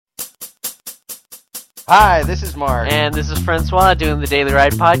Hi, this is Mark. And this is Francois doing the Daily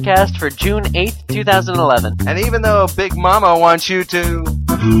Ride podcast for June 8th, 2011. And even though Big Mama wants you to... down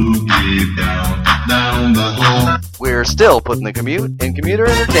the hole. We're still putting the commute in commuter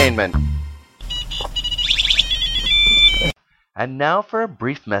entertainment. And now for a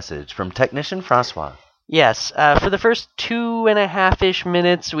brief message from Technician Francois. Yes, for the first 2.5-ish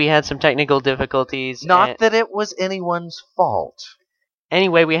minutes, we had some technical difficulties. Not that it was anyone's fault.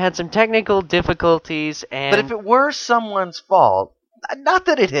 Anyway, we had some technical difficulties, and... But if it were someone's fault, not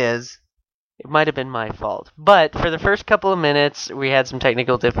that it is. It might have been my fault. But for the first couple of minutes, we had some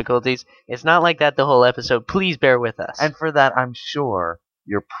technical difficulties. It's not like that the whole episode. Please bear with us. And for that, I'm sure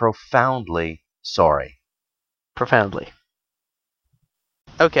you're profoundly sorry. Profoundly.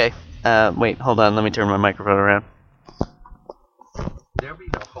 Okay. Wait, hold on. Let me turn my microphone around. There be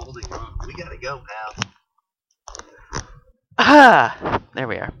no holding on. We gotta go, pal. Ah! There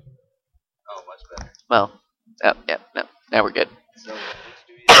we are. Oh, much better. Well, no, now we're good. So, which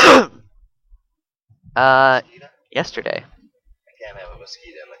do you Yesterday. I can't have a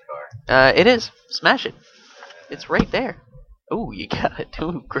mosquito in the car. It is. Smash it. It's right there. Ooh, you got it.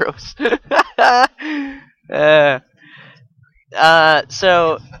 Ooh, gross.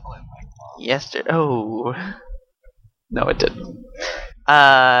 So, yesterday. Oh. No, it didn't.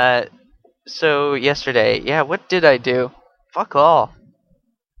 So, yesterday. Yeah, what did I do? Fuck all.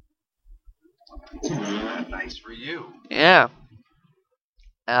 Nice for you. Yeah.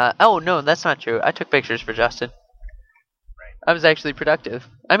 Oh, no, that's not true. I took pictures for Justin. Right. I was actually productive.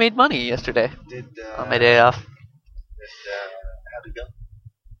 I made money yesterday on my day off. How'd it go?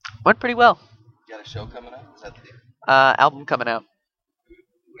 Went pretty well. You got a show coming up? Is that the Album coming out.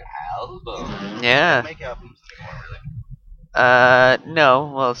 album? Yeah. Make albums anymore, really.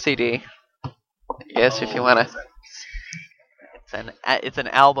 No. Well, CD. I guess if you wanna. It's an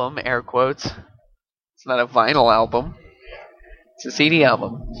album, air quotes. It's not a vinyl album. It's a CD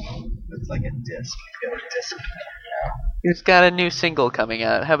album. It's like a disc. You got a disc. He's got a new single coming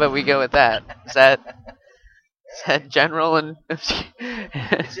out. How about we go with that? Is that general and? It's just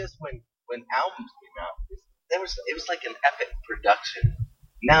when albums came out, it was like an epic production.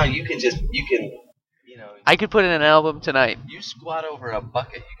 Now you can I could put in an album tonight. You squat over a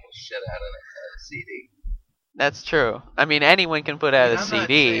bucket, you can shit out of a CD. That's true. I mean, anyone can put out a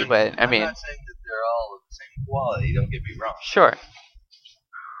CD, but I mean, I'm not saying that they're all of the same quality. Don't get me wrong. Sure.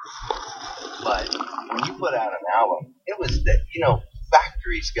 But when you put out an album, it was that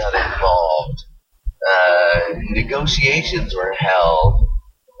factories got involved, negotiations were held,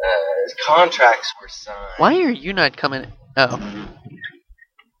 contracts were signed. Why are you not coming? Oh.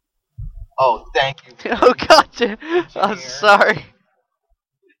 Oh, thank you. Oh God, I'm sorry.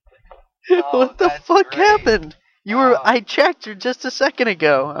 Oh, what the fuck great. happened? I checked just a second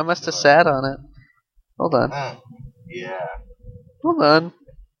ago. I must have sat on it. Hold on. Yeah. Hold on.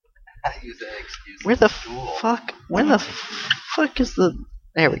 I use that excuse. Where the fuck is the...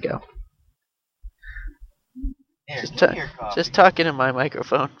 There we go. Here, Just talking to my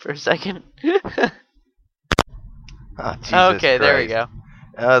microphone for a second. Oh, Jesus okay, there we Christ. go.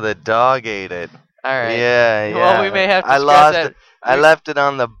 Oh, the dog ate it. Alright. Yeah. Well, we may have to I scrap lost that. it. I left it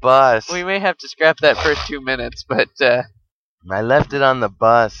on the bus. We may have to scrap that first 2 minutes, but, I left it on the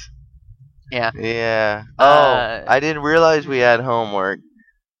bus. Yeah. Yeah. Oh, I didn't realize we had homework.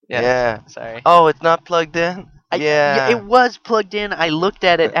 Yeah. Sorry. Oh, it's not plugged in? Yeah. It was plugged in. I looked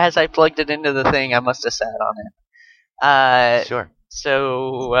at it as I plugged it into the thing. I must have sat on it. Sure.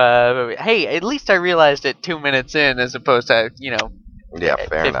 So, hey, at least I realized it 2 minutes in as opposed to, Yeah,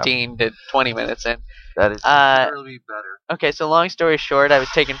 fair 15 to 20 minutes in. That is surely better. Okay, so long story short, I was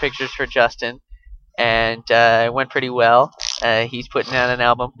taking pictures for Justin, and it went pretty well. He's putting out an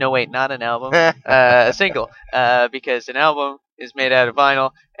album. No, wait, not an album. A single. Because an album is made out of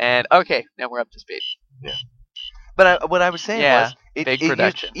vinyl. And, okay, now we're up to speed. Yeah. But what I was saying was... big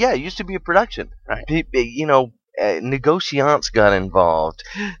production. It used to be a production. Right. Negotiants got involved.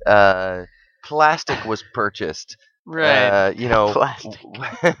 Plastic was purchased. Right. Plastic.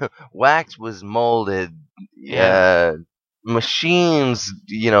 Wax was molded. Yeah. Machines,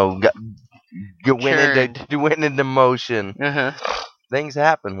 went into motion. Uh-huh. Things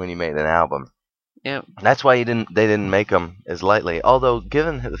happen when you made an album. Yeah. That's why they didn't make them as lightly. Although,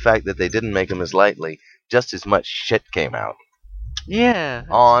 given the fact that they didn't make them as lightly, just as much shit came out. Yeah.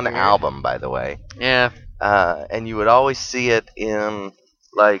 On weird. album, by the way. Yeah. And you would always see it in,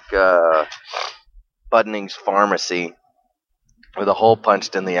 like, Bunnings Pharmacy, with a hole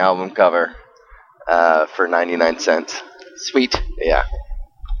punched in the album cover for 99 cents. Sweet. Yeah.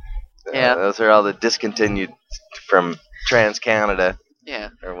 Yeah. Those are all the discontinued from Trans Canada. Yeah.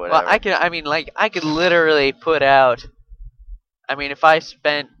 or whatever. Well, I could literally put out. I mean, if I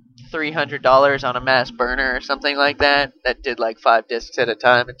spent $300 on a mass burner or something like that, that did like 5 discs at a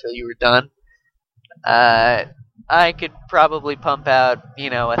time until you were done. I could probably pump out,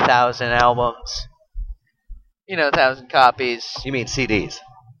 1,000 albums, 1,000 copies. You mean CDs?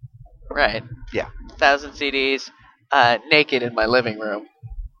 Right. Yeah. 1,000 CDs, naked in my living room,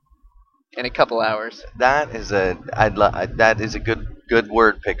 in a couple hours. That is a good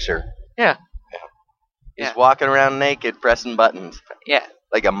word picture. Yeah. Just Yeah. walking around naked, pressing buttons Yeah.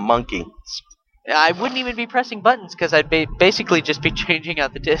 like a monkey. I wouldn't even be pressing buttons because I'd basically just be changing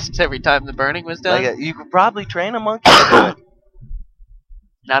out the discs every time the burning was done. You could probably train a monkey to do it.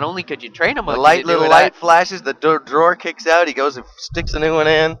 Not only could you train a The monkey to do it, light flashes, the drawer kicks out, he goes and sticks a new one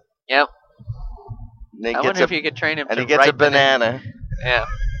in. Yep. And he I gets wonder if you could train him and to he gets write a banana. Yeah.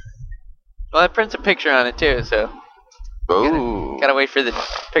 Well, it prints a picture on it too, so Ooh. gotta wait for the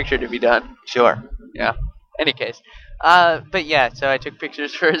picture to be done. Sure. Yeah. Any case, but yeah, so I took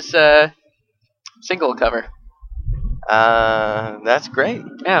pictures for his single cover. That's great.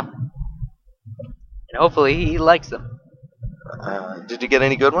 Yeah. And hopefully he likes them. Did you get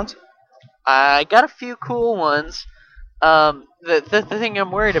any good ones? I got a few cool ones. The thing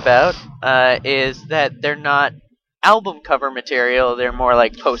I'm worried about is that they're not album cover material. They're more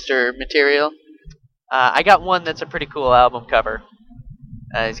like poster material. I got one that's a pretty cool album cover.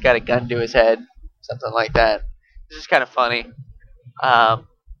 He's got a gun to his head, something like that. It's just kind of funny.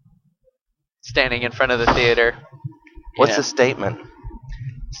 Standing in front of the theater. What's the statement?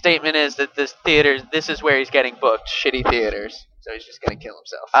 Statement is that this is where he's getting booked, shitty theaters. So he's just gonna kill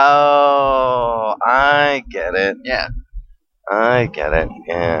himself. Oh, I get it. Yeah. I get it.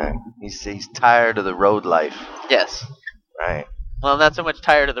 Yeah. He's tired of the road life. Yes. Right. Well, not so much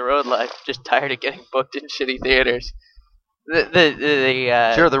tired of the road life, just tired of getting booked in shitty theaters.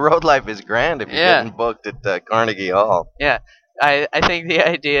 Sure, the road life is grand if you're getting booked at Carnegie Hall. Yeah. I think the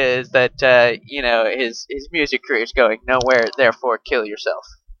idea is that his music career is going nowhere, therefore kill yourself.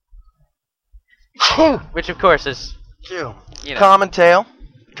 Which of course is Common tale.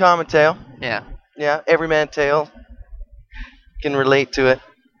 Yeah. Yeah, everyman tale. Can relate to it.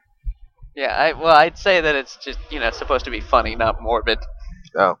 Yeah, I'd say that it's just, supposed to be funny, not morbid.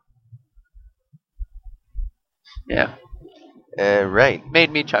 Oh. Yeah. Right.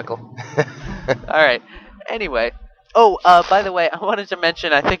 Made me chuckle. Alright. Anyway. Oh, by the way, I wanted to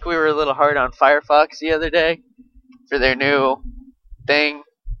mention, I think we were a little hard on Firefox the other day for their new thing.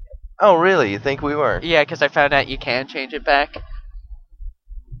 Oh, really? You think we were? Yeah, because I found out you can change it back.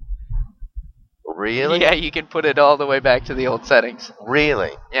 Really? Yeah, you can put it all the way back to the old settings.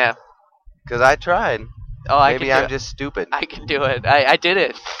 Really? Yeah. Because I tried. Oh, Maybe I'm just stupid. I can do it. I did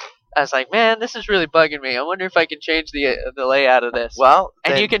it. I was like, man, this is really bugging me. I wonder if I can change the layout of this. Well,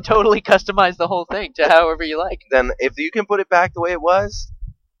 and you can totally customize the whole thing to however you like. Then if you can put it back the way it was,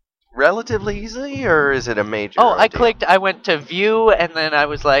 relatively easily, or is it a major deal? I went to view, and then I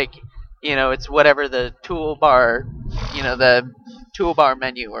was like, it's whatever the toolbar, the toolbar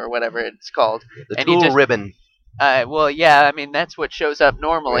menu or whatever it's called. The tool ribbon. Well, yeah, I mean, that's what shows up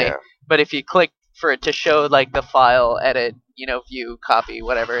normally. Yeah. But if you click for it to show, like, the file, edit, view, copy,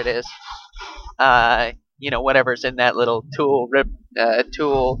 whatever it is, whatever's in that little tool.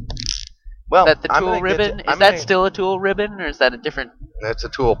 Well, the tool ribbon? Is that still a tool ribbon, or is that a different? That's a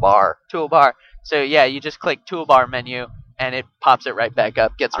toolbar. Toolbar. So, yeah, you just click toolbar menu, and it pops it right back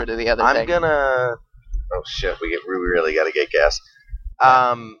up, gets rid of the other thing. Oh, shit, we really got to get gas.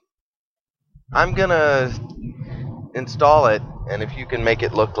 I'm going to install it, and if you can make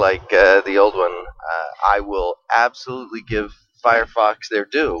it look like the old one, I will absolutely give Firefox their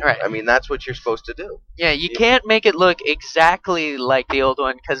due. Right. I mean, that's what you're supposed to do. Yeah, you can't make it look exactly like the old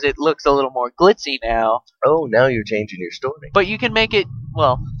one because it looks a little more glitzy now. Oh, now you're changing your story. But you can make it,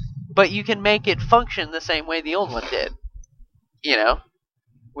 function the same way the old one did.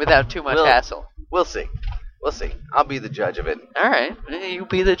 Without too much hassle. We'll see. I'll be the judge of it. All right, you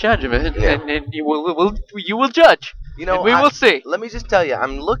be the judge of it, yeah. and you will judge. We will see. Let me just tell you,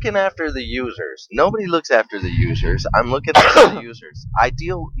 I'm looking after the users. Nobody looks after the users. I'm looking after the users. I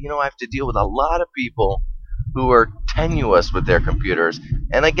have to deal with a lot of people who are tenuous with their computers.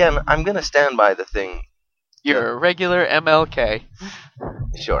 And again, I'm going to stand by the thing. You're a regular MLK.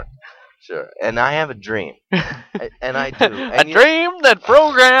 Sure. And I have a dream. And I do. And a dream that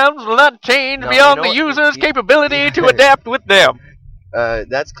programs will not change beyond the user's capability to adapt with them.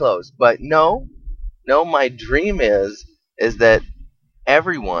 That's close. But no, my dream is that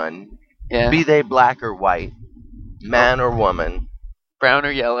everyone, be they black or white, man or woman, brown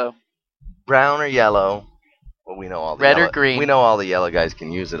or yellow, Well, we know all the Red or yellow, green? We know all the yellow guys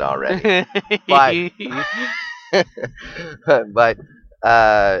can use it already. But but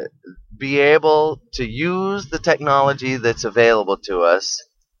be able to use the technology that's available to us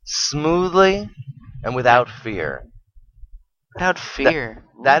smoothly and without fear. Without fear.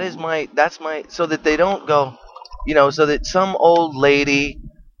 That's my so that they don't go, so that some old lady,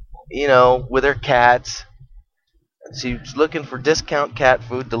 with her cats, she's looking for discount cat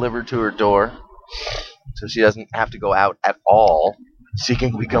food delivered to her door, so she doesn't have to go out at all. She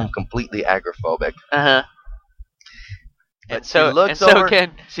can become completely agoraphobic. Uh-huh. But And so, she looks and so over-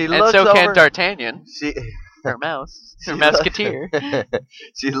 can she and looks so can over- D'Artagnan, She her mouse, her She musketeer.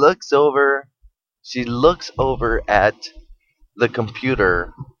 she looks over at the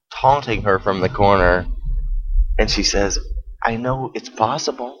computer taunting her from the corner, and she says, "I know it's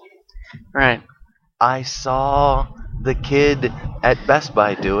possible. Right. I saw the kid at Best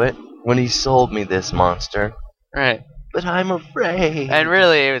Buy do it when he sold me this monster, Right. but I'm afraid." And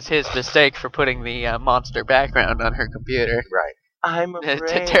really, it was his mistake for putting the monster background on her computer Right. I'm afraid.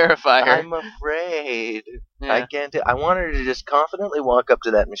 to terrify her. I'm afraid. Yeah. I can't do. I want her to just confidently walk up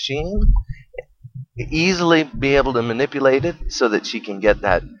to that machine, easily be able to manipulate it so that she can get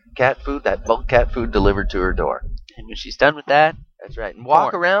that bulk cat food delivered to her door. And when she's done with that, That's right. And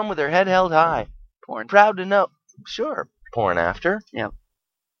walk Porn. around with her head held high. porn. Proud to know. Sure. Porn after. Yeah.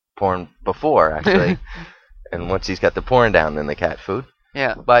 Porn before, actually. And once he's got the porn down, then the cat food.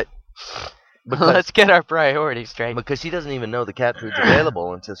 Yeah. But because, Let's get our priorities straight. because she doesn't even know the cat food's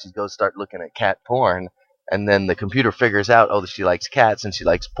available until she goes start looking at cat porn. And then the computer figures out, oh, she likes cats and she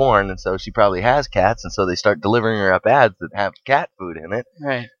likes porn, and so she probably has cats, and so they start delivering her up ads that have cat food in it.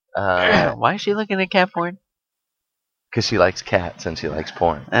 Right. Because Why is she looking at cat porn? she likes cats and she likes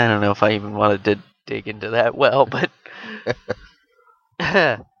porn. I don't know if I even wanted to dig into that well, but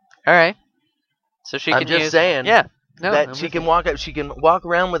all right. So she I'm can just use, saying yeah, no, that I'm she with can you. she can walk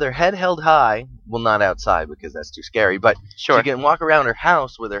around with her head held high. Well, not outside because that's too scary, but Sure. she can walk around her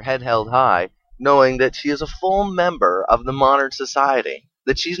house with her head held high, knowing that she is a full member of the modern society,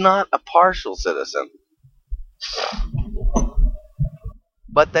 that she's not a partial citizen,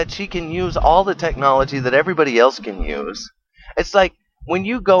 but that she can use all the technology that everybody else can use. It's like when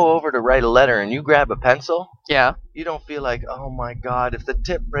you go over to write a letter and you grab a pencil, Yeah. you don't feel like, oh my God, if the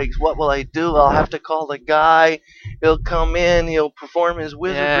tip breaks, what will I do? I'll have to call the guy. He'll come in. He'll perform his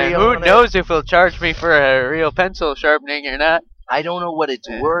wizardry Yeah. Who on it. knows if he'll charge me for a real pencil sharpening or not? I don't know what it's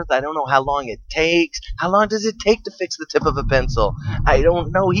Yeah. worth. I don't know how long it takes. How long does it take to fix the tip of a pencil? I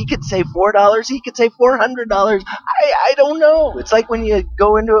don't know. He could say $4. He could say $400. I don't know. It's like when you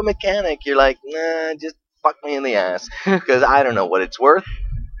go into a mechanic, you're like, nah, just fuck me in the ass because I don't know what it's worth.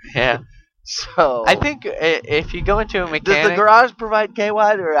 Yeah. So I think if you go into a does mechanic, the garage provide KY,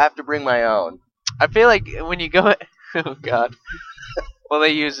 or I have to bring my own? I feel like when you go, oh God, well they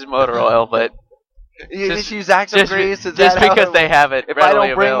use motor oil, but You Just- just use axle just, grease. Is just that how because it they have it. If I readily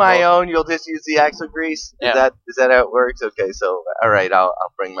don't bring my available. own, you'll just use the axle grease. Yeah. Is that how it works? Okay, so all right, I'll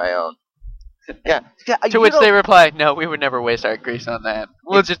bring my own. Yeah. To which they reply, "No, we would never waste our grease on that.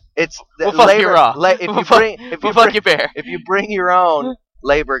 We'll just we'll fuck you raw. If We'll you fuck- bring we'll fuck you bare." if you bring your own,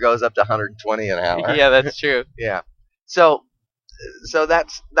 labor goes up to 120 an hour. Yeah, that's true. Yeah. So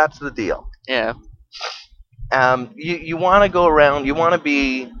that's the deal. Yeah. You want to go around. You want to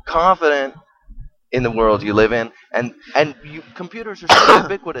be confident in the world you live in, and computers are so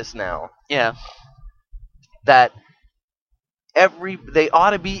ubiquitous now Yeah. that they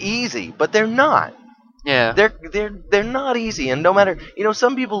ought to be easy, but they're not. Yeah. They're not easy, and no matter,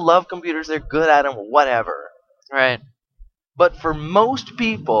 some people love computers, they're good at them, whatever. Right. But for most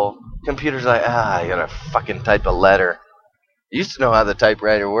people, computers are like, I gotta fucking type a letter. Used to know how the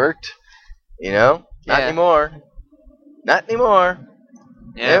typewriter worked, Not Yeah. anymore. Not anymore.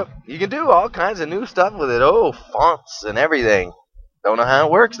 Yeah. Yep. You can do all kinds of new stuff with it. Oh, fonts and everything. Don't know how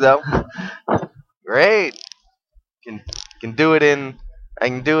it works though. Great. Can do it in. I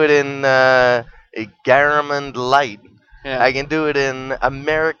can do it in a Garamond Light. Yeah. I can do it in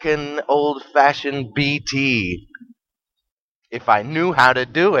American old-fashioned BT. If I knew how to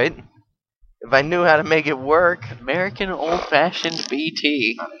do it. If I knew how to make it work. American old-fashioned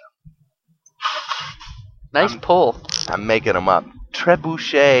BT. Nice pull. I'm making them up.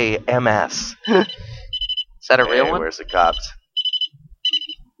 Trebuchet MS. Is that a real Hey, one? where's the cops?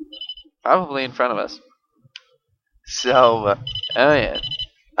 Probably in front of us. So, Oh yeah.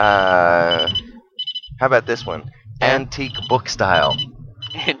 how about this one? Yeah. Antique book style.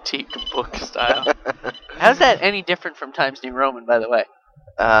 Antique book style. How's that any different from Times New Roman, by the way?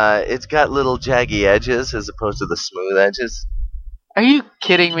 It's got little jaggy edges as opposed to the smooth edges. Are you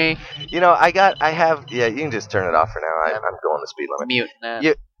kidding me? Yeah, you can just turn it off for now. I'm going the speed limit. Mute that.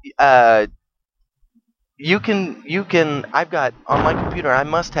 You, I've got, on my computer, I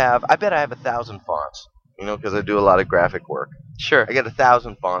bet I have 1,000 fonts, because I do a lot of graphic work. Sure. I got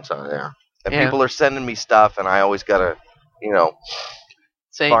 1,000 fonts on there. And Yeah. people are sending me stuff, and I always got to,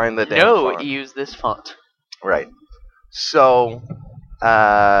 Say, find the damn no, font. use this font. Right. So,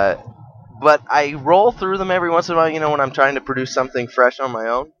 but I roll through them every once in a while, when I'm trying to produce something fresh on my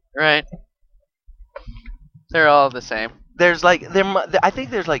own. Right. They're all the same. I think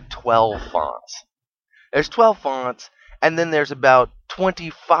there's like 12 fonts. There's 12 fonts, and then there's about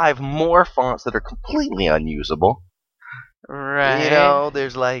 25 more fonts that are completely unusable. Right.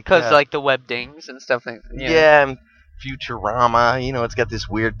 There's like... Because, like, the web dings and stuff like that. Yeah, and Futurama, it's got this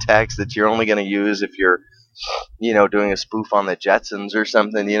weird text that you're only going to use if you're, doing a spoof on the Jetsons or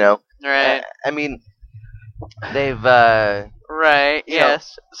something, Right. I mean, they've... Right,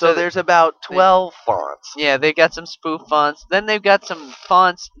 yes. So there's about 12 fonts. Yeah, they got some spoof fonts. Then they've got some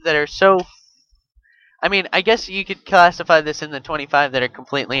fonts that are so... I mean, I guess you could classify this in the 25 that are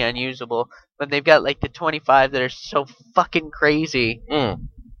completely unusable, but they've got, like, the 25 that are so fucking crazy,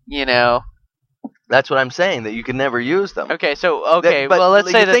 That's what I'm saying, that you can never use them. Okay, so, But well, let's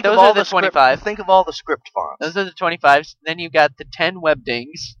say that those are the 25. Think of all the script fonts. Those are the 25s. Then you got the 10 web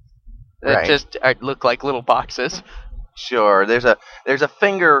dings that Right. just look like little boxes. Sure, there's a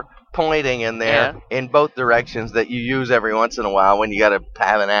finger pointing in there in both directions that you use every once in a while when you got to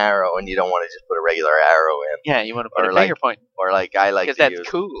have an arrow and you don't want to just put a regular arrow in. Yeah, you want to put Or a like- finger point. Or like I like Because to that's use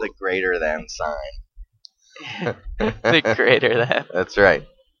cool. the greater than sign. The greater than. That's right.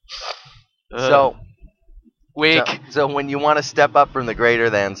 Ugh. Weak. So when you want to step up from the greater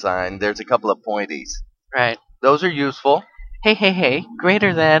than sign, there's a couple of pointies. Right. Those are useful Hey.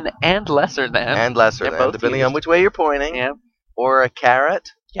 Greater than and lesser than. and lesser They're than, both depending on used. which way you're pointing. Yeah. Or a caret.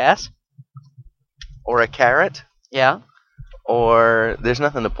 Yes? Or a caret. Yeah. Or there's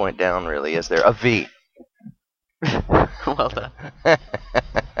nothing to point down, really, is there? A V. Well done.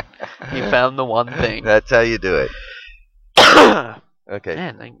 You found the one thing. That's how you do it. Okay.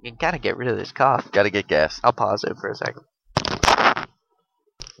 Man, you gotta get rid of this cough. Got to get gas. I'll pause it for a second.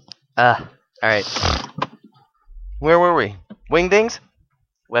 Alright. Where were we? Wingdings?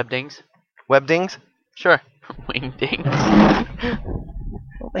 Web dings? Webdings? Sure. Wing dings.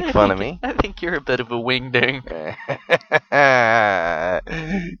 Don't make fun of me. I think you're a bit of a wing ding. You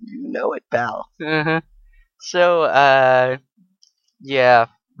know it, pal. Uh-huh. So, yeah.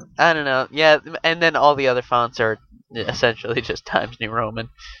 I don't know. Yeah, and then all the other fonts are essentially just Times New Roman.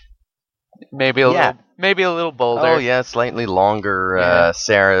 Maybe a little bolder. Oh, yeah, slightly longer Yeah.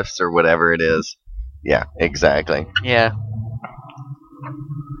 serifs or whatever it is. Yeah, exactly. Yeah.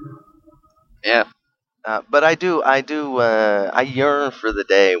 Yeah. But I yearn for the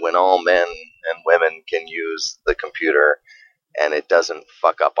day when all men and women can use the computer and it doesn't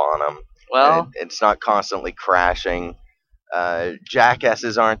fuck up on them. Well, It's not constantly crashing.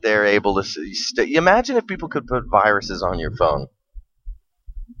 Jackasses aren't there able to... Imagine if people could put viruses on your phone.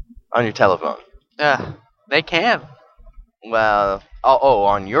 On your telephone. they can. Well,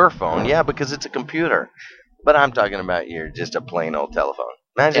 on your phone, yeah, because it's a computer. But I'm talking about just a plain old telephone.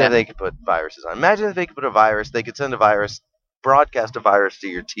 Imagine if they could put viruses on. Imagine if they could put a virus, they could send a virus, broadcast a virus to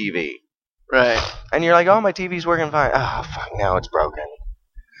your TV. Right. And you're like, oh, my TV's working fine. Oh, fuck, now it's broken.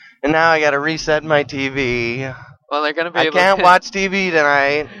 And now I gotta reset my TV. Well, they're gonna be. I able can't to, watch TV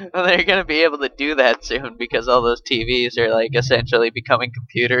tonight. Well, they're gonna be able to do that soon because all those TVs are like essentially becoming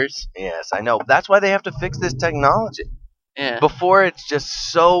computers. Yes, I know. That's why they have to fix this technology. Yeah. Before it's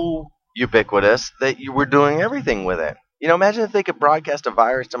just so ubiquitous that you were doing everything with it. Imagine if they could broadcast a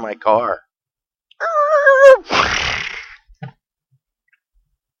virus to my car.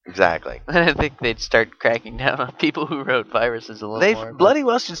 Exactly. I think they'd start cracking down on people who wrote viruses a little They more. bloody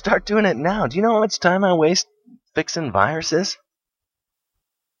well should start doing it now. Do you know how much time I waste fixing viruses?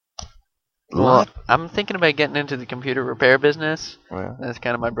 Well, I'm thinking about getting into the computer repair business. Well, That's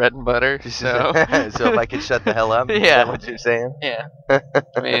kind of my bread and butter. So, so if I could shut the hell up, is Yeah. that what you're saying? yeah.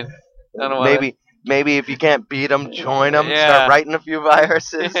 I mean, I don't want Maybe if you can't beat them, join them. Yeah. Start writing a few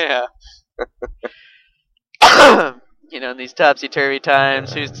viruses. Yeah. In these topsy-turvy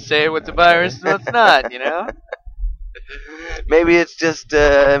times, who's to say what's a virus and what's not, Maybe it's just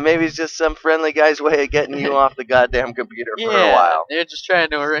some friendly guy's way of getting you off the goddamn computer for a while. They're just trying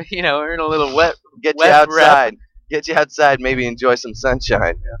to, earn a little wet. Get you web rep. outside. Get you outside. Maybe enjoy some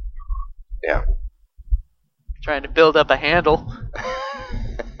sunshine. Yeah. Trying to build up a handle.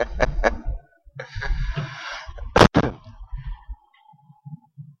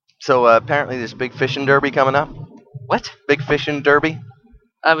 So apparently there's a big fishing derby coming up. What? Big fishing derby.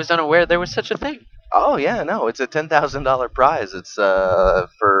 I was unaware there was such a thing. Oh yeah, no, it's a $10,000 prize. It's a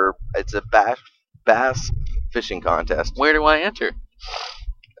bass fishing contest. Where do I enter?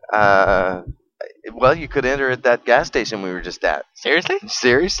 Uh, well, you could enter at that gas station we were just at. Seriously?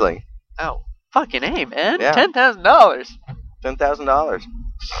 Seriously, Oh, fucking A, man. Yeah. $10,000. $10,000.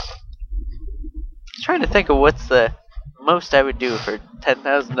 Trying to think of what's the most I would do for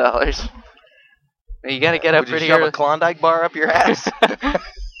 $10,000. You got to get up Would you pretty shove early. a Klondike bar up your ass?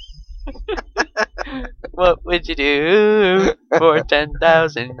 What would you do for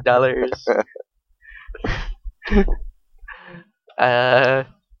 $10,000?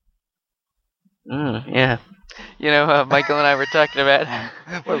 Yeah. You know, Michael and I were talking about.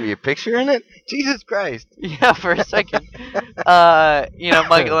 What were you picturing it? Jesus Christ! Yeah, for a second. You know,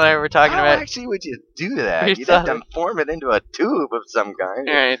 Michael and I were talking How about. actually would you do that? We You'd have to thought- form it into a tube of some kind.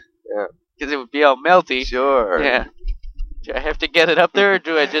 Right. Yeah. Because it would be all melty. Sure. Yeah. Do I have to get it up there, or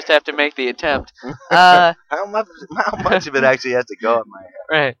do I just have to make the attempt? Uh, How much of it actually has to go up my head?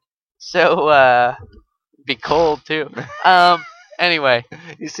 right. So, be cold too. Anyway,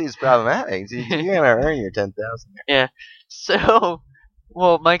 You see, it's problematic. You're gonna earn your 10,000. so,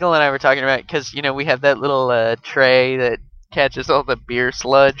 well, Michael and I were talking about, because, you know, we have that little tray that catches all the beer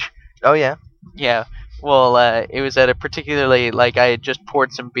sludge. Oh yeah. Yeah. Well, it was at a particularly, like, I had just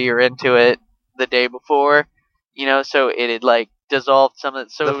poured some beer into it the day before, you know, so it had, like, dissolved some of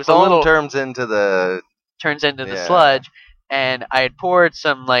it. So the it was a foam little, turns into the. turns into the Yeah. sludge. And I had poured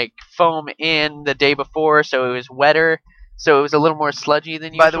some, like, foam in the day before, so it was wetter. So it was a little more sludgy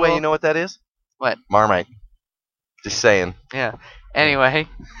than usual. By the way, you know what that is? What? Marmite. Just saying. Yeah. Anyway.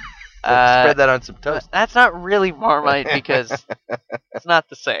 Spread that on some toast. That's not really Marmite because it's not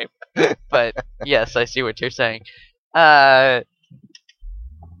the same. But yes, I see what you're saying.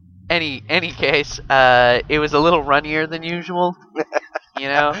 Any case, it was a little runnier than usual. You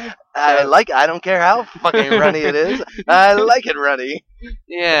know? I don't care how fucking runny it is. I like it runny.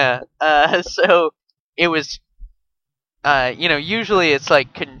 Yeah. So it was. You know, usually it's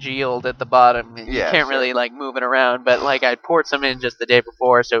like congealed at the bottom. And you Yeah, can't sure. really like move it around. But like I poured some in just the day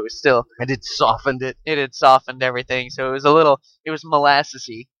before, so it was still. And it softened it. It had softened everything, so it was a little. It was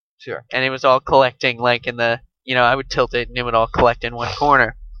molassesy. Sure. And it was all collecting like in the, you know, I would tilt it and it would all collect in one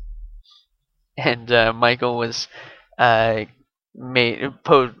corner. And Michael was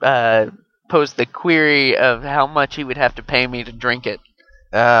posed the query of how much he would have to pay me to drink it.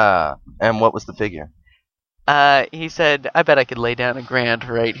 And what was the figure? He said, "I bet I could lay down $1,000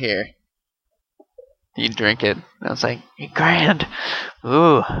 right here. You'd drink it." And I was like, $1,000?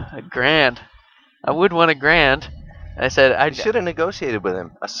 Ooh, $1,000. I would want $1,000. I said, I should have negotiated with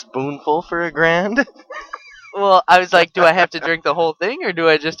him. A spoonful for $1,000? Well, I was like, do I have to drink the whole thing, or do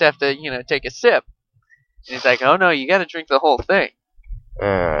I just have to, you know, take a sip? And he's like, oh no, you got to drink the whole thing.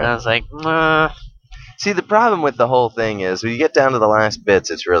 And I was like, See, the problem with the whole thing is when you get down to the last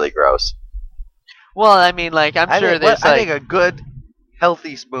bits, it's really gross. well, I mean, like, I'm sure there's I like, think a good,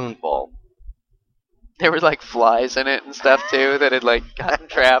 healthy spoonful. there were like flies in it and stuff too that had like gotten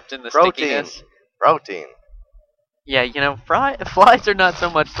trapped in the Protein. stickiness. Protein. Yeah, you know, flies are not so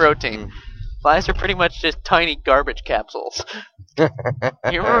much protein. Flies are pretty much just tiny garbage capsules. You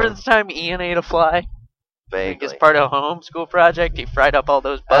remember the time Ian ate a fly? Vaguely. As part of a homeschool project, he fried up all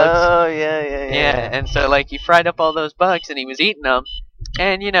those bugs. Oh, yeah. Yeah, and so like he fried up all those bugs and he was eating them,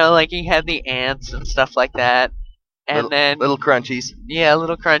 and you know, like he had the ants and stuff like that, and then Little crunchies. yeah,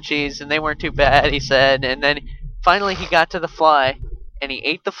 little crunchies, and they weren't too bad, he said, and then finally he got to the fly, and he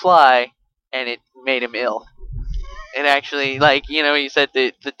ate the fly, and it made him ill. It actually, like, you know, he said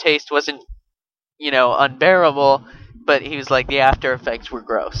the taste wasn't, you know, unbearable, but he was like the after effects were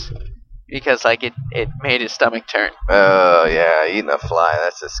gross. Because, like, it made his stomach turn. Oh, yeah, eating a fly.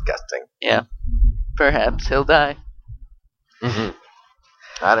 That's disgusting. Yeah. Perhaps he'll die. Mm-hmm.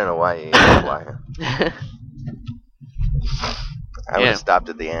 I don't know why you ate a fly. I would Yeah. have stopped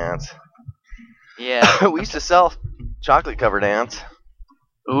at the ants. Yeah. We used to sell chocolate-covered ants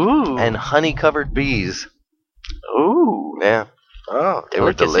Ooh. and honey-covered bees. Ooh. Yeah. Oh, they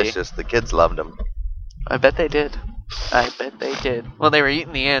were Delicacy. delicious. The kids loved them. I bet they did. I bet they did. Well, they were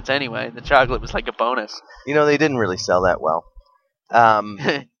eating the ants anyway. The chocolate was like a bonus. You know, they didn't really sell that well.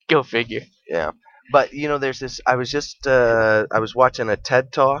 Go figure. Yeah. But, you know, there's this... I was watching a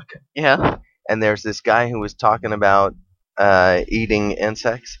TED Talk, Yeah. and there's this guy who was talking about eating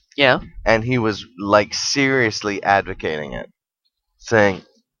insects, Yeah. and he was, like, seriously advocating it. Saying,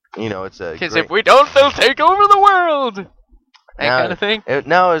 you know, it's a Because great... if we don't, they'll take over the world. That Yeah. kind of thing.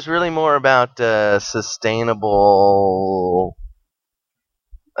 No, it was really more about sustainable,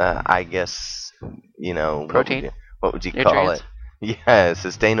 I guess, you know... Protein? what would you call it? Nutrients? Yeah,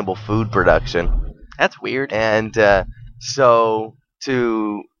 sustainable food production. That's weird. And so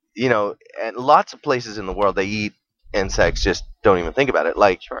to and lots of places in the world they eat insects, just don't even think about it.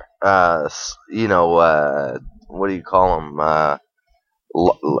 Like Sure. what do you call them?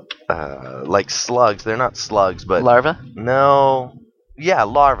 Like slugs. They're not slugs, but Larva? no. Yeah,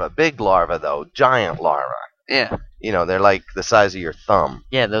 larva. Big larva though. Giant larva. Yeah. They're like the size of your thumb.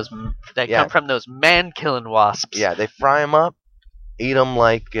 Yeah, that Yeah. come from those man-killing wasps. Yeah, they fry them up, eat them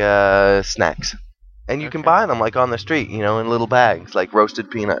like snacks. And you can Okay. buy them like on the street, in little bags, like roasted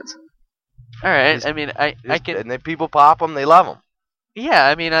peanuts. All right. Just- I mean, I can. And then people pop them, they love them. Yeah,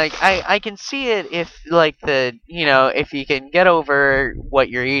 I mean, I can see it if like if you can get over what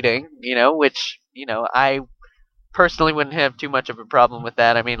you're eating, which I personally wouldn't have too much of a problem with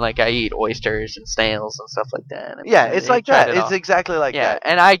that. I mean, like I eat oysters and snails and stuff like that. I mean, Yeah, it's I like tried that. it It's all. exactly like Yeah, that.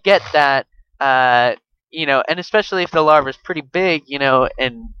 and I get that. And especially if the larva's pretty big,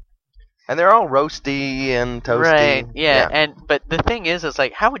 and And they're all roasty and toasty. right, yeah, but the thing is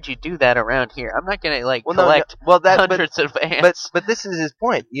like, how would you do that around here? I'm not gonna like Well, no, collect well, that, but hundreds of ants. but this is his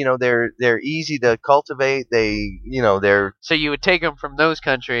point. They're easy to cultivate. They're So you would take them from those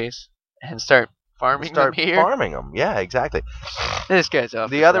countries and start farming start them here. farming them. Yeah, exactly. This guy's off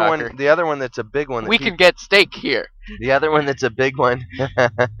The his other rocker. one, the other one that's a big one. That We can get steak here. The other one that's a big one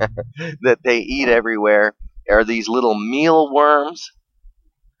that they eat everywhere are these little mealworms,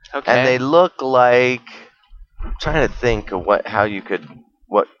 Okay. and they look like. I'm trying to think of how you could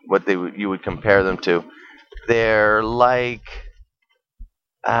what you would compare them to. They're like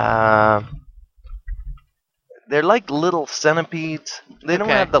little centipedes. They don't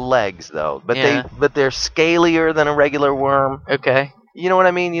Okay. have the legs though, but Yeah. they're scalier than a regular worm. Okay. You know what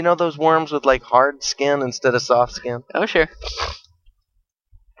I mean? You know those worms with like hard skin instead of soft skin? Oh sure.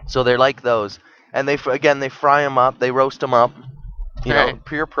 So they're like those, and they fry them up, they roast them up, Right.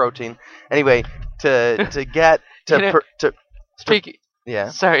 pure protein. Anyway, to get to Speaking. yeah,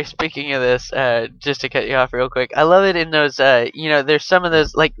 Sorry. Speaking of this, just to cut you off real quick, I love it in those. There's some of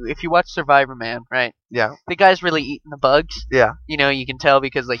those like if you watch Survivor Man, right? yeah, The guy's really eating the bugs. yeah, You can tell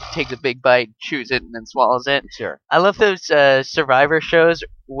because like he takes a big bite, chews it, and then swallows it. sure. I love those Survivor shows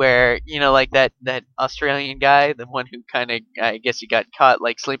where like that Australian guy, the one who kind of I guess he got caught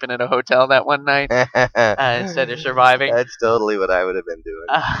like sleeping at a hotel that one night instead of surviving. That's totally what I would have been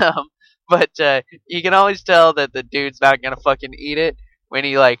doing. But you can always tell that the dude's not gonna fucking eat it when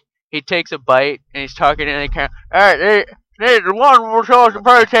he takes a bite and he's talking to the camera. All right, there's one more source of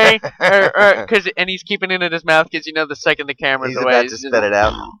protein, and he's keeping it in his mouth because the second the camera's He's away, about he's to just- spit it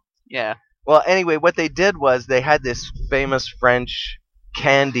out. Yeah. Well, anyway, what they did was they had this famous French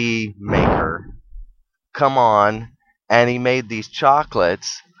candy maker come on, and he made these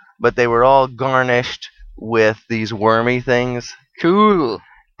chocolates, but they were all garnished with these wormy things. Cool.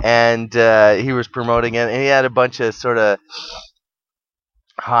 And he was promoting it, and he had a bunch of sort of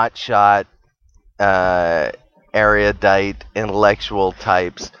hotshot, erudite, intellectual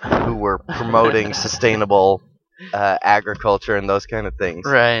types who were promoting sustainable agriculture and those kind of things.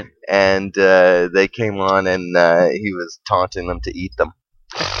 Right. And they came on, and he was taunting them to eat them.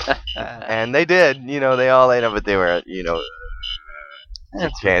 And they did. They all ate them, but they were,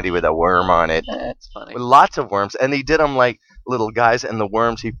 candy with a worm on it. That's funny. With lots of worms. And he did them like little guys, and the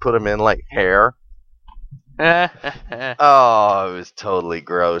worms, he put them in like hair. Oh, it was totally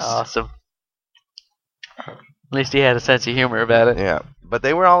gross. Awesome. At least he had a sense of humor about it. Yeah. But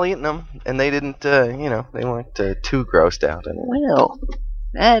they were all eating them, and they didn't, they weren't too grossed out. Well,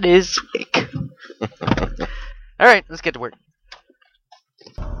 that is sick. All right, let's get to work.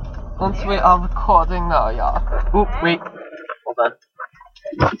 Once we are recording now, yeah. Oh, wait. Hold on.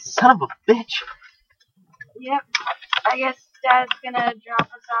 Son of a bitch. Yep. I guess Dad's gonna drop us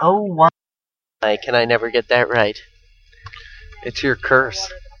off. Oh, why can I never get that right? It's your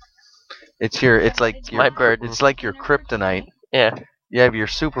curse. It's like It's your, my burden. It's like your kryptonite. Yeah. You have your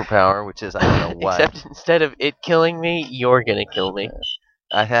superpower, which is I don't know what. Except instead of it killing me, you're gonna kill me.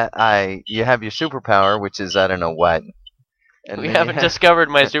 You have your superpower, which is I don't know what. And We then haven't discovered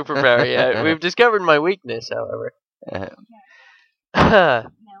my superpower yet. We've discovered my weakness, however.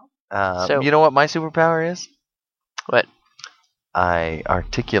 So- you know what my superpower is? What? I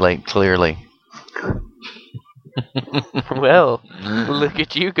articulate clearly. Well, look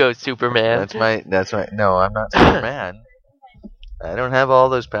at you go, Superman. That's my. No, I'm not Superman. I don't have all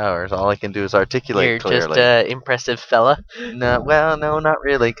those powers. All I can do is articulate You're clearly. just an impressive fella. No, well, no, not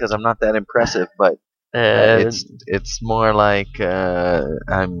really, because I'm not that impressive. But it's more like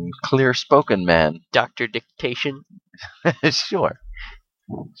I'm clear-spoken man. Dr. Dictation. Sure.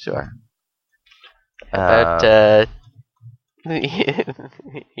 About the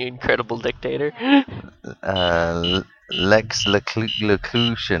incredible dictator. Lex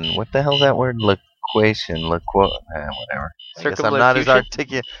locution. What the hell is that word? Loquation. Whatever. I guess I'm not as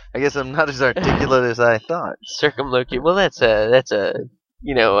Circumlocution? articulate as I thought. Circumlocute. Well, that's a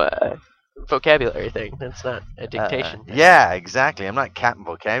vocabulary thing. That's not a dictation. thing. Yeah, exactly. I'm not Captain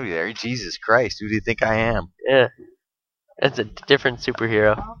Vocabulary. Jesus Christ, who do you think I am? Yeah. That's a different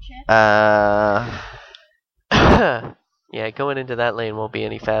superhero. Yeah, going into that lane won't be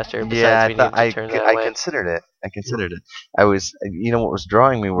any faster. Yeah, Besides, we need to turn that I way. considered it. I was, what was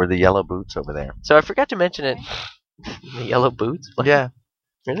drawing me were the yellow boots over there. So I forgot to mention it. The yellow boots. What? Yeah,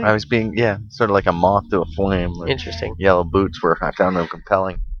 Really? I was being, sort of like a moth to a flame. Like Interesting. yellow boots were, I found them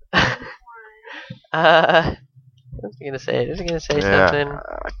compelling. I was gonna say something.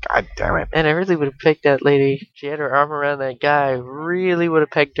 God damn it. And I really would have picked that lady. She had her arm around that guy. Really would have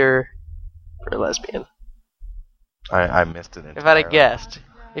pegged her for a lesbian. I missed it. If I'd have guessed.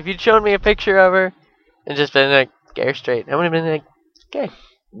 If you'd shown me a picture of her and just been like, gay or straight, I would have been like, gay.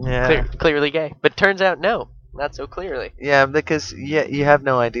 Yeah. Clearly gay. But turns out, no. Not so clearly. Yeah, because you have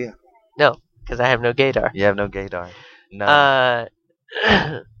no idea. No, because I have no gaydar. You have no gaydar. No.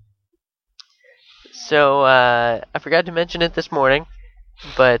 So, I forgot to mention it this morning,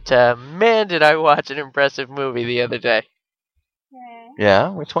 but man, did I watch an impressive movie the other day. Yeah,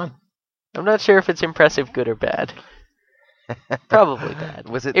 which one? I'm not sure if it's impressive, good, or bad. Probably bad.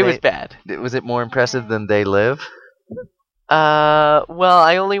 Was it? It was bad. Was it more impressive than They Live Well,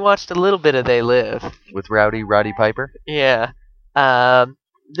 I only watched a little bit of They Live. with Roddy Piper? Yeah.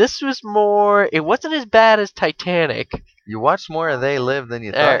 This was more. It wasn't as bad as Titanic. You watched more of They Live than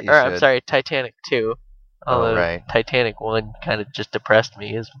you thought you should. I'm sorry, Titanic 2. Although right. Titanic 1 kind of just depressed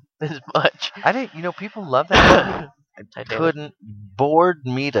me as much. I didn't. People love that movie. Titanic. Couldn't bored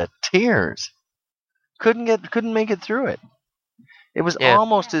me to tears. Couldn't make it through it. It was Yeah.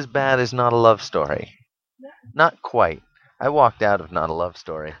 almost as bad as Not a Love Story. Not quite. I walked out of Not a Love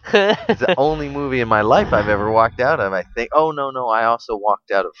Story. It's the only movie in my life I've ever walked out of. I think. Oh no, I also walked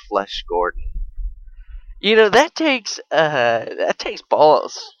out of Flesh Gordon. That takes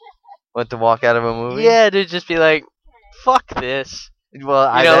balls. What, to walk out of a movie? Yeah, to just be like, fuck this. Well,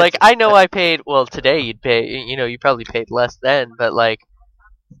 I know I paid. Well, today you'd pay. You probably paid less then, but like,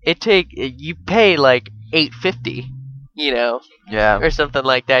 you pay like $8.50. Yeah. Or something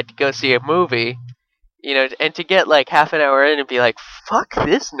like that to go see a movie. And to get like half an hour in and be like, fuck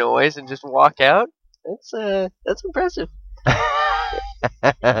this noise, and just walk out. That's impressive.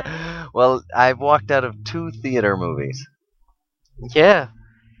 Well, I've walked out of 2 theater movies. Yeah.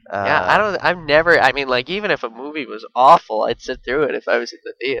 I've never. I mean, like, even if a movie was awful, I'd sit through it if I was in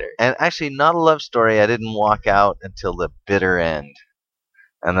the theater. And actually, Not a Love Story, I didn't walk out until the bitter end.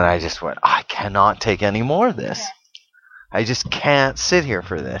 And then I just went, I cannot take any more of this. I just can't sit here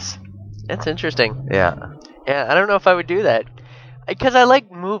for this. That's interesting. Yeah. Yeah, I don't know if I would do that. Because I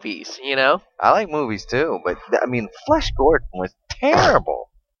like movies, I like movies too, but I mean, Flesh Gordon was terrible.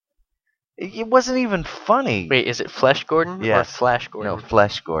 It wasn't even funny. Wait, is it Flesh Gordon Yes. or Flash Gordon? No,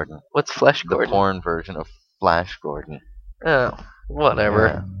 Flesh Gordon. What's Flesh The Gordon? porn version of Flash Gordon. Oh,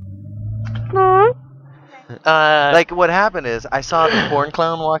 whatever. Like, what happened is, I saw the porn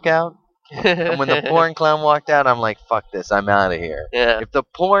clown walk out, and when the porn clown walked out, I'm like, fuck this, I'm out of here. Yeah. If the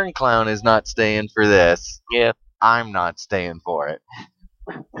porn clown is not staying for this, Yeah. I'm not staying for it.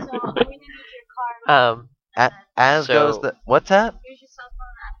 So I'm gonna need your card. As So- goes the... What's that? Here's your cell phone.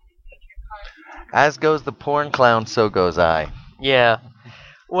 I'm gonna need your card. As goes the porn clown, so goes I. Yeah.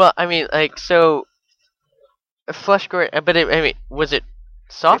 Well, I mean, like, so Flesh Gordon, but was it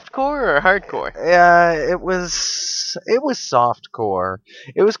softcore or hardcore? Yeah, it was softcore.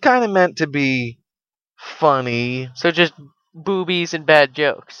 It was kind of meant to be funny. So just boobies and bad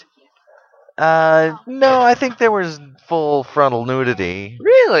jokes. No, I think there was full frontal nudity.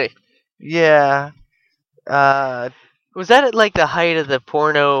 Really? Yeah. Was that at like the height of the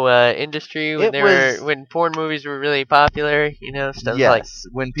porno industry when It was- when porn movies were really popular? Stuff Yes, like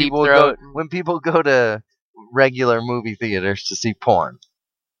when Deep people Throat. when people go to regular movie theaters to see porn.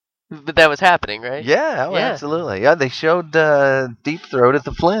 But that was happening, right? Yeah, oh, Yeah. absolutely. Yeah, they showed Deep Throat at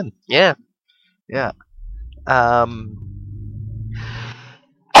the Flynn. Yeah. Yeah.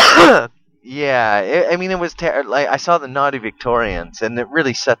 Yeah, I mean, it was like, I saw the Naughty Victorians, and it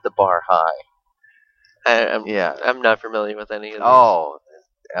really set the bar high. Yeah. I'm not familiar with any of these. Oh,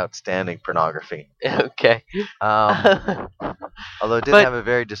 outstanding pornography. Okay. Although it did But- have a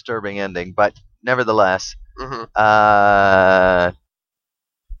very disturbing ending, but nevertheless, Mhm.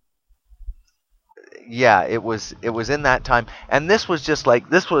 yeah, it was in that time, and this was just like,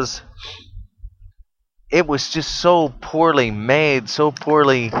 this was it was just so poorly made, so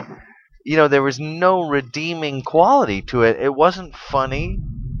poorly. There was no redeeming quality to it. It wasn't funny.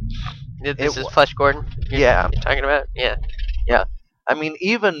 This is Flesh Gordon. Yeah. You're talking about? Yeah. Yeah. I mean,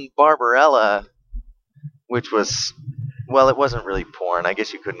 even Barbarella, which was, well, it wasn't really porn. I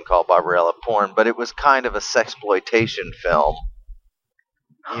guess you couldn't call Barbarella porn, but it was kind of a sexploitation film.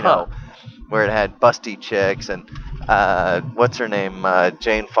 Where it had busty chicks and what's her name?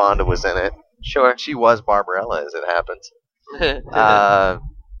 Jane Fonda was in it. Sure. She was Barbarella, as it happens.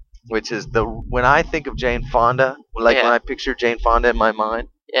 Which is when I think of Jane Fonda, when I picture Jane Fonda in my mind,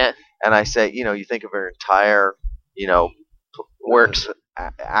 yeah, and I say, you think of her entire, works,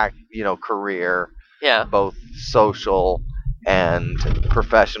 career, yeah, both social and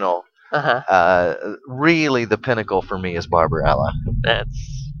professional. Really, the pinnacle for me is Barbarella.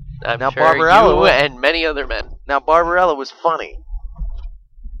 I'm now sure Barbarella you and many other men. Now Barbarella was funny,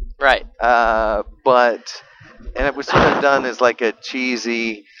 right? But it was sort of done as like a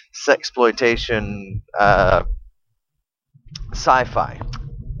cheesy sexploitation sci-fi,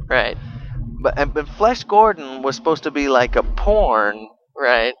 right? But Flesh Gordon was supposed to be like a porn,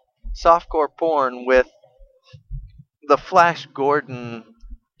 right? Softcore porn with the Flash Gordon,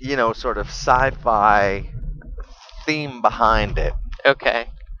 sort of sci-fi theme behind it. Okay.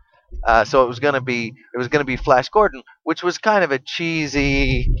 So it was gonna be Flash Gordon, which was kind of a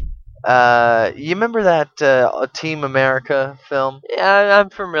cheesy. You remember that Team America film? Yeah, I'm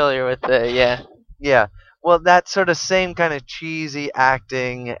familiar with it. Yeah. Yeah. Well, that sort of same kind of cheesy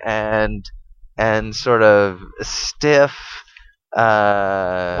acting and sort of stiff.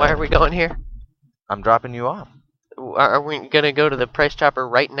 Why are we going here? I'm dropping you off. Are we gonna go to the Price Chopper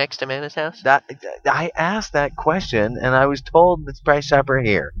right next to Mana's house? I asked that question and I was told the Price Chopper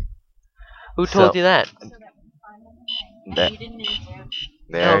here. Who told you that?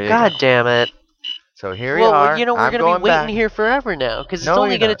 There God damn it. So here we are. We're going to be waiting here forever now, because it's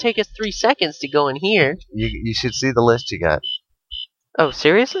only going to take us 3 seconds to go in here. You should see the list you got. Oh,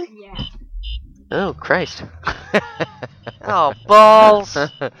 seriously? Yeah. Oh, Christ. Oh, balls.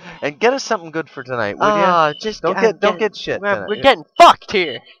 And get us something good for tonight, would you? Just don't get shit. We're getting fucked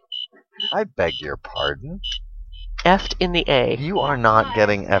here. I beg your pardon. Effed in the A. You are not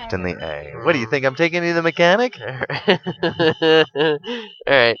getting effed in the A. What do you think? I'm taking you to the mechanic? All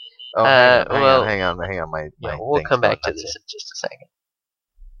right. Oh, hang on. My we'll come back to this in just a second.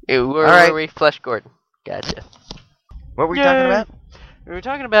 Where were we? Flesh Gordon. Gotcha. What were we talking about? We were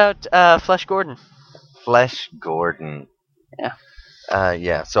talking about Flesh Gordon. Flesh Gordon. Yeah.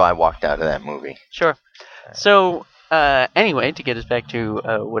 Yeah. So I walked out of that movie. Sure. So anyway, to get us back to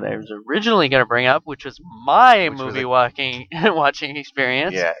what I was originally going to bring up, which was my movie watching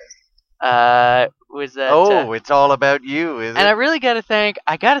experience. Yeah. Was that? It's all about you, is it? And I really got to thank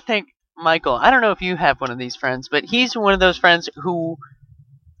Michael. I don't know if you have one of these friends, but he's one of those friends who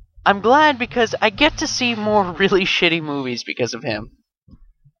I'm glad because I get to see more really shitty movies because of him.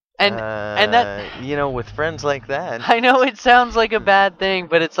 And that with friends like that. I know it sounds like a bad thing,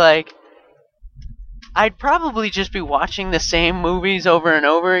 but it's like I'd probably just be watching the same movies over and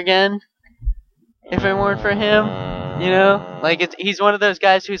over again if it weren't for him. Like he's one of those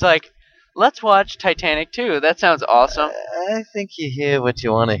guys who's like, let's watch Titanic 2. That sounds awesome. I think you hear what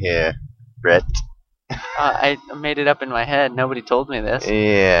you want to hear, Brett. I made it up in my head. Nobody told me this.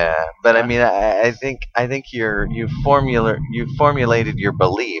 Yeah, but I mean, I think you formulated your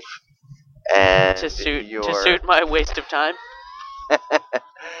belief, and to suit my waste of time.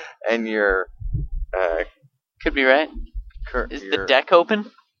 And your could be right. Is the deck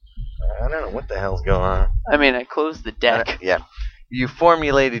open? I don't know what the hell's going on. I mean, I closed the deck. Yeah. You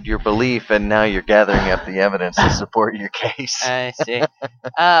formulated your belief, and now you're gathering up the evidence to support your case. I see.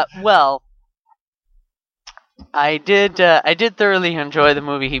 Well, I did thoroughly enjoy the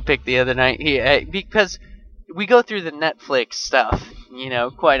movie he picked the other night. Because we go through the Netflix stuff,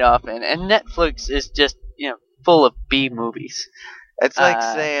 quite often, and Netflix is just full of B movies. It's like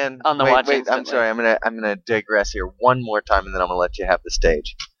saying on the wait, I'm sorry. I'm gonna digress here one more time, and then I'm gonna let you have the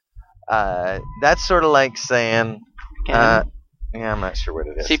stage. That's sort of like saying. Yeah, I'm not sure what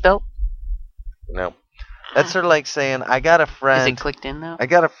it is. Seatbelt? No. That's sort of like saying, I got a friend... Is it clicked in now? I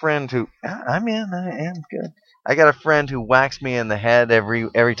got a friend who... I'm in. I am good. I got a friend who whacks me in the head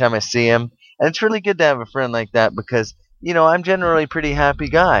every time I see him. And it's really good to have a friend like that because, I'm generally a pretty happy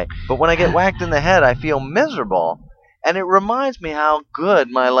guy. But when I get whacked in the head, I feel miserable. And it reminds me how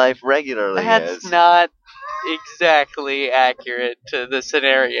good my life regularly is. That's not exactly accurate to the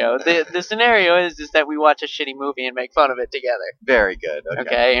scenario. The scenario is that we watch a shitty movie and make fun of it together. Very good.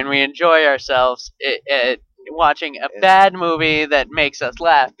 Okay, and we enjoy ourselves. watching a bad movie that makes us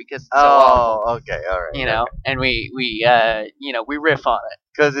laugh because it's so awful. Oh, okay, all right. You know, and we riff on it.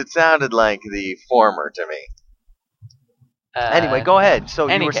 Because it sounded like the former to me. Anyway, go ahead. So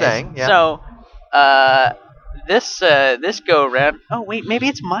you were saying, yeah. So, this go around. Oh wait, maybe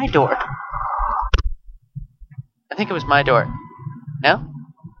it's my door. I think it was my door. No,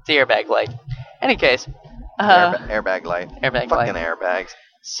 it's the airbag light. Any case, airbag light. Airbag Fucking light. airbags.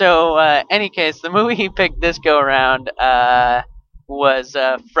 So, any case, the movie he picked this go around was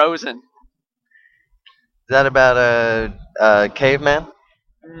Frozen. Is that about a caveman?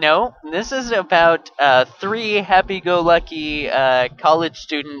 No, this is about 3 happy-go-lucky college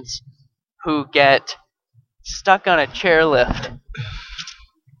students who get stuck on a chairlift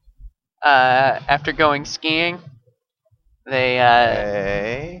after going skiing.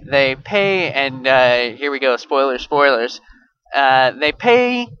 They pay, and here we go, spoilers. They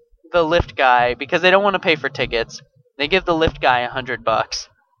pay the lift guy because they don't want to pay for tickets. They give the lift guy $100,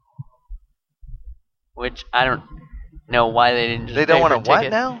 which I don't know why they didn't just They don't pay want for to what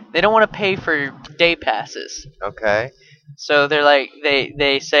tickets. now? They don't want to pay for day passes. Okay. So they're like,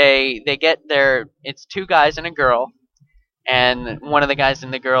 they say they get it's 2 guys and a girl, and one of the guys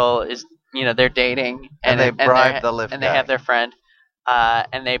and the girl is, they're dating, And they bribe the lift and guy. they have their friend,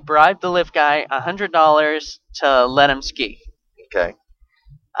 and they bribe the lift guy $100 to let him ski. Okay.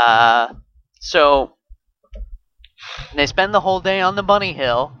 So they spend the whole day on the bunny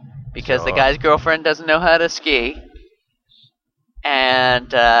hill because the Sure. guy's girlfriend doesn't know how to ski,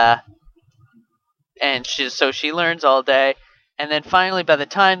 and she learns all day, and then finally by the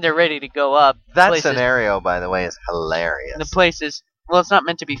time they're ready to go up, That scenario, by the way, is hilarious. the place is, well, it's not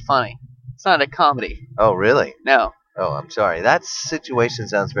meant to be funny. It's not a comedy. Oh, really? No. Oh, I'm sorry. That situation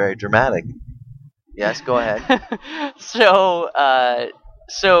sounds very dramatic. Yes, go ahead. So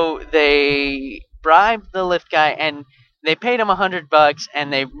they bribed the lift guy, and they paid him $100,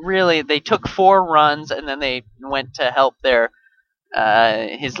 and they took 4 runs, and then they went to help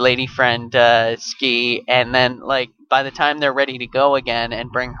his lady friend ski, and then by the time they're ready to go again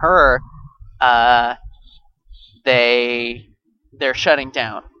and bring her, they're shutting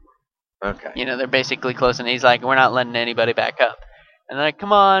down. Okay. They're basically closing. He's like, we're not letting anybody back up. And they're like,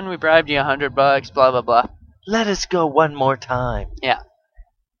 come on, we bribed you $100, blah blah blah. Let us go one more time. Yeah.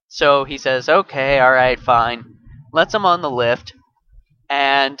 So he says, okay, all right, fine. Lets him on the lift,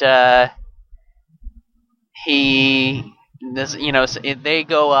 and they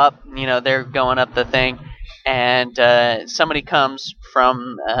go up. They're going up the thing, and somebody comes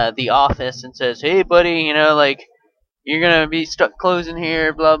from the office and says, hey, buddy, you're gonna be stuck closing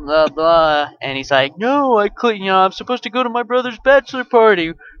here, blah blah blah. And he's like, no, I'm supposed to go to my brother's bachelor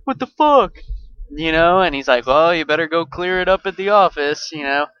party. What the fuck? And he's like, well, you better go clear it up at the office,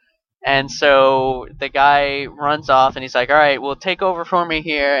 And so the guy runs off, and he's like, all right, well, take over for me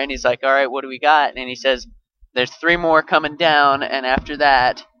here. And he's like, all right, what do we got? And he says, there's 3 more coming down, and after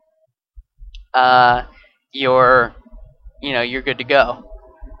that, you're good to go.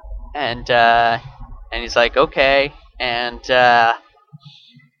 And he's like, okay. And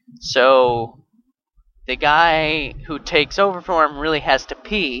so the guy who takes over for him really has to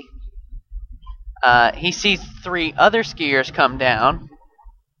pee. He sees 3 other skiers come down,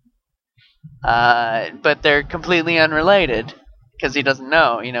 but they're completely unrelated because he doesn't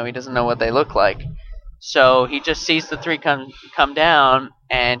know. He doesn't know what they look like. So he just sees the 3 come down,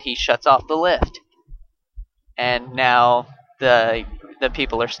 and he shuts off the lift. And now the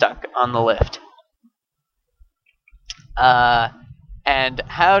people are stuck on the lift. And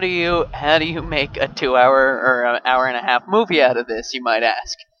how do you make a 2-hour or an hour-and-a-half movie out of this, you might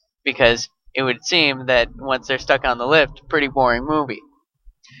ask? Because it would seem that once they're stuck on the lift, pretty boring movie.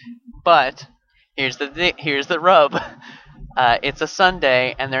 But here's the rub. It's a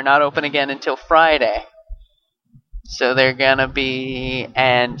Sunday, and they're not open again until Friday. So they're gonna be,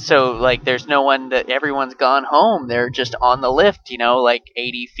 and so there's no one, that everyone's gone home. They're just on the lift,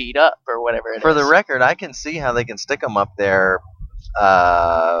 80 feet up or whatever it is. For the record, I can see how they can stick them up there.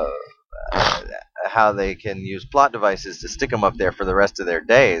 How they can use plot devices to stick them up there for the rest of their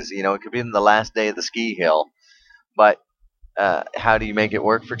days. It could be in the last day of the ski hill. But how do you make it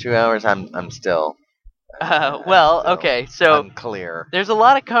work for 2 hours? I'm still. Okay, so unclear. There's a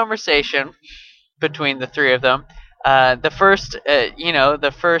lot of conversation between the 3 of them. The first,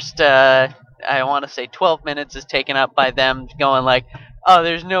 I want to say 12 minutes is taken up by them going oh,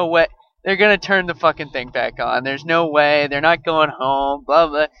 there's no way they're gonna turn the fucking thing back on. There's no way they're not going home. Blah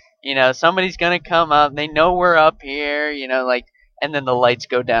blah. Somebody's gonna come up. They know we're up here. And then the lights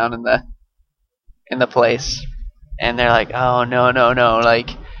go down in the place, and they're like, oh no.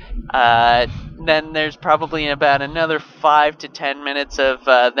 then there's probably about another 5 to 10 minutes of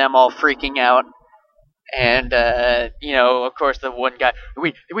them all freaking out. And, of course, the one guy,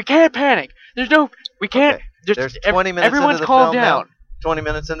 we can't panic. We can't. Okay. There's 20 minutes everyone's into the calmed film down. now? 20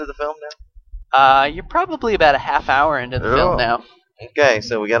 minutes into the film now? You're probably about a half hour into the film now. Okay,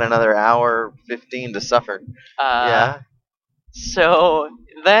 so we got another hour 15 to suffer. Yeah. So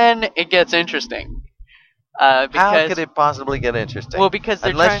then it gets interesting. Because, how could it possibly get interesting? Well, because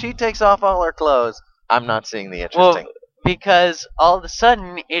they're unless she takes off all her clothes, I'm not seeing the interesting. Well, because all of a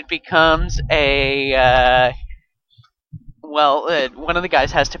sudden it becomes a one of the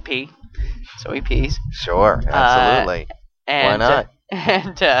guys has to pee, so he pees. Sure, absolutely. And, why not?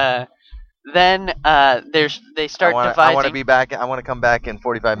 And then they start devising. I want to be back. I want to come back in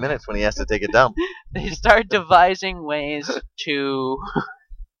 45 minutes when he has to take a dump. They start devising ways to.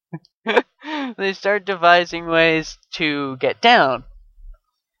 They start devising ways to get down.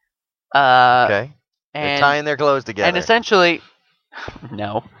 Okay. They're tying their clothes together. And essentially,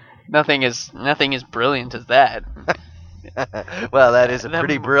 no, nothing as brilliant as that. Well, that is a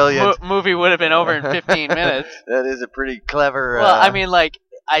pretty brilliant movie. Would have been over in 15 minutes. That is a pretty clever. Well, I mean, like,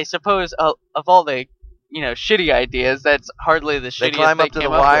 I suppose of all the shitty ideas, that's hardly the shittiest. They climb up to the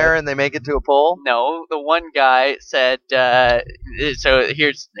wire and they make it to a pole. No, the one guy said. So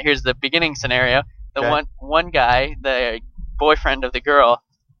here's the beginning scenario. The one guy, the boyfriend of the girl,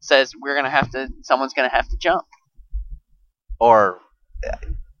 says someone's gonna have to jump. Or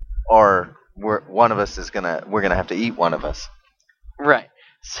one of us we're gonna have to eat one of us. Right.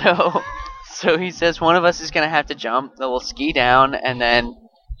 So he says one of us is gonna have to jump. Then we'll ski down, and then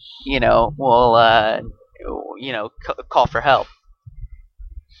we'll call for help.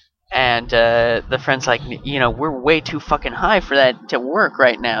 And the friend's like, we're way too fucking high for that to work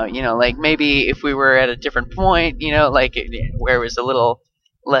right now. Like maybe if we were at a different point, like where it was a little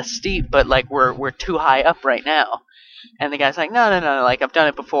less steep, but like we're too high up right now. And the guy's like, no, like I've done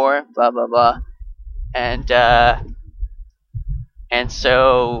it before, blah blah blah. And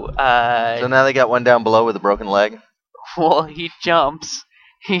so now they got one down below with a broken leg. Well, he jumps,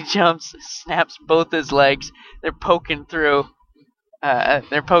 snaps both his legs. They're poking through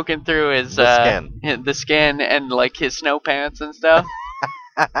his the skin and like his snow pants and stuff.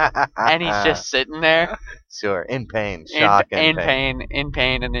 And he's just sitting there. Sure, in pain, in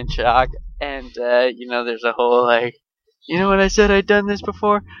pain and in shock. And there's a whole like, when I said I'd done this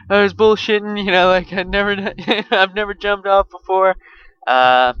before, I was bullshitting. Like I've never jumped off before.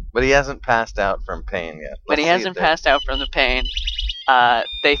 But he hasn't passed out from pain yet. But he hasn't passed out from the pain.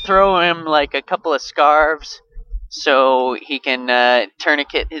 They throw him like a couple of scarves so he can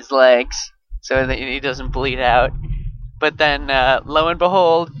tourniquet his legs so that he doesn't bleed out. But then, lo and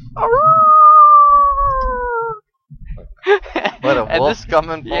behold, what, a wolf's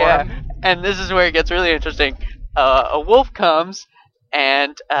coming for him? And this is where it gets really interesting. A wolf comes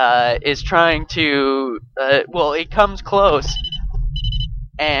and is trying to. It comes close.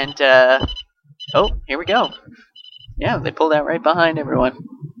 And, here we go. Yeah, they pulled out right behind everyone.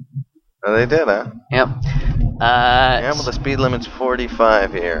 Oh, they did, huh? Yep. Well, the speed limit's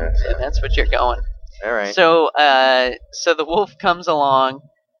 45 here. So. And that's what you're going. All right. So the wolf comes along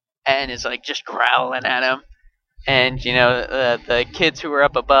and is like just growling at him, and the kids who are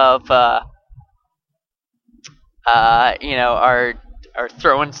up above, are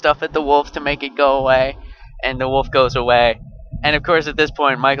throwing stuff at the wolf to make it go away, and the wolf goes away. And of course, at this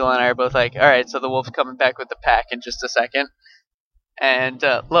point, Michael and I are both like, all right, so the wolf's coming back with the pack in just a second. And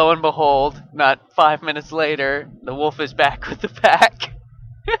lo and behold, not 5 minutes later, the wolf is back with the pack.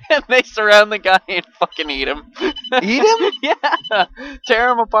 And they surround the guy and fucking eat him. Eat him? Yeah.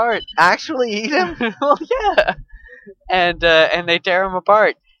 Tear him apart. Actually eat him? Well, yeah. And they tear him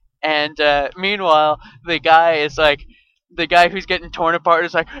apart. And meanwhile, the guy who's getting torn apart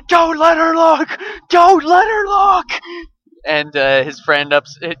is like, don't let her look! Don't let her look! And his friend up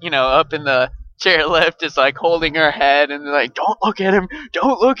in the chairlift is like holding her head and they're like, don't look at him!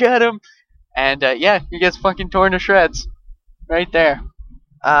 Don't look at him! And he gets fucking torn to shreds. Right there.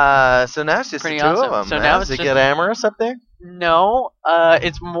 So now it's just pretty the two awesome. of them. So now it's Does it just get amorous up there? No,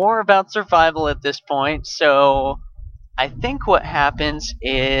 it's more about survival at this point. So I think what happens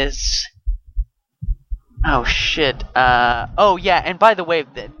is, oh shit. Oh yeah, and by the way,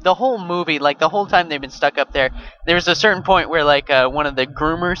 the whole movie, like the whole time they've been stuck up there, there's a certain point where like one of the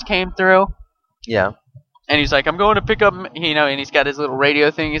groomers came through. Yeah. And he's like, I'm going to pick up, and he's got his little radio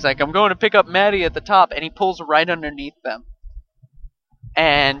thing. He's like, I'm going to pick up Maddie at the top, and he pulls right underneath them.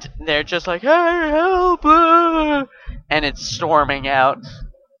 And they're just like, hey, help! And it's storming out.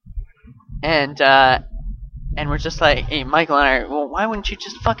 And And we're just like, hey, Michael and I are, well, why wouldn't you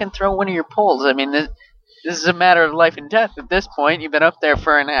just fucking throw one of your poles? I mean, this is a matter of life and death at this point. You've been up there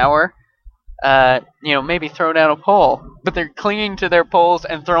for an hour. Maybe throw down a pole. But they're clinging to their poles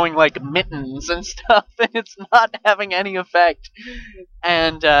and throwing, like, mittens and stuff, and it's not having any effect.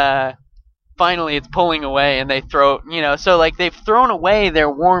 And, finally it's pulling away, and they throw, so, like, they've thrown away their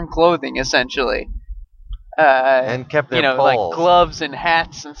warm clothing, essentially. And kept their like poles. gloves and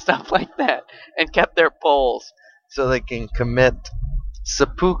hats and stuff like that, and kept their poles. So they can commit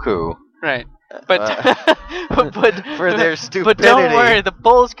seppuku. Right. But, for their stupidity. But don't worry, the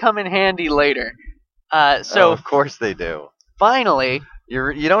poles come in handy later. So of course they do. Finally,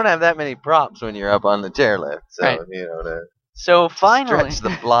 You don't have that many props when you're up on the chairlift, so right. To finally, stretch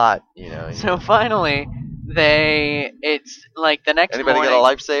the plot. So finally, it's like the next Anybody morning. get a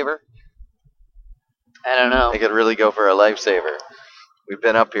lifesaver? I don't know. I could really go for a lifesaver. We've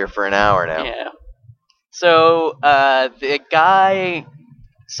been up here for an hour now. Yeah. So the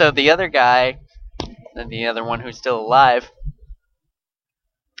other guy, the other one who's still alive,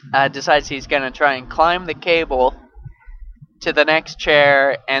 decides he's going to try and climb the cable to the next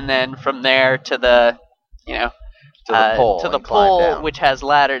chair, and then from there to the, to the pole. to the and climb pole, down. which has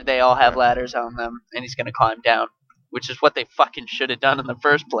ladders. They all have ladders on them, and he's going to climb down, which is what they fucking should have done in the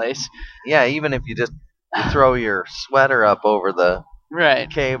first place. Yeah, even if you just throw your sweater up over the Right.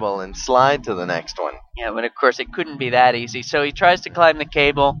 cable and slide to the next one. Yeah, but of course it couldn't be that easy. So he tries to climb the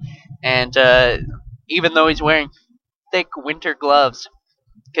cable, and even though he's wearing thick winter gloves,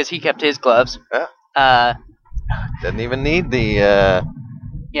 because he kept his gloves, Doesn't even need the.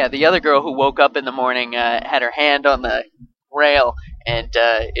 the other girl who woke up in the morning had her hand on the rail, and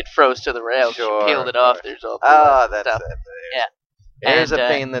it froze to the rail. Sure, She peeled it off. There's all That's stuff. it. Yeah. There's And, a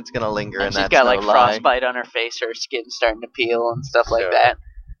pain that's gonna linger, And and she's that's got no like lie. frostbite on her face. Her skin's starting to peel and stuff like Sure. that.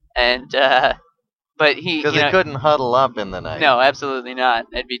 And but he, Because they couldn't huddle up in the night. no, absolutely not.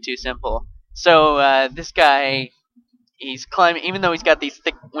 That'd be too simple. So this guy, he's climbing, even though he's got these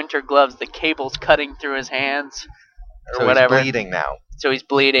thick winter gloves, the cable's cutting through his hands or So whatever. he's bleeding now. So he's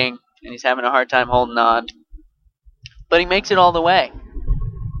bleeding, and he's having a hard time holding on. But he makes it all the way.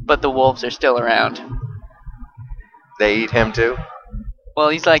 But the wolves are still around. They eat him too. Well,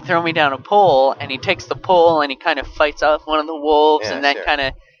 he's like, throw me down a pole, and he takes the pole, and he kind of fights off one of the wolves, Yeah, and that sure. kind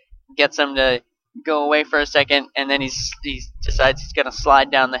of gets him to go away for a second, and then he decides he's going to slide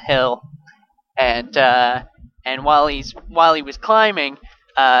down the hill. And while he was climbing,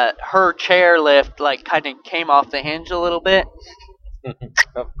 her chairlift like kind of came off the hinge a little bit.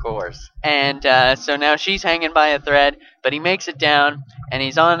 Of course. And so now she's hanging by a thread, but he makes it down, and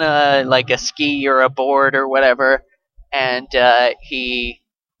he's on like a ski or a board or whatever, and he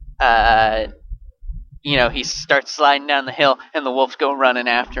starts sliding down the hill, and the wolves go running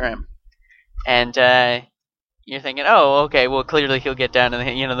after him. And you're thinking, oh, okay, well, clearly he'll get down to the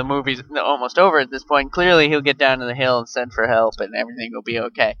hill. The movie's almost over at this point. Clearly he'll get down to the hill and send for help, and everything will be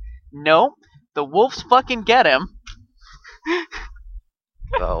okay. No, the wolves fucking get him.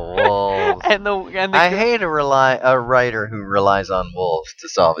 The wolves. and the I hate a writer who relies on wolves to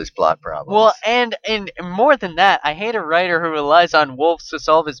solve his plot problems. Well, and more than that, I hate a writer who relies on wolves to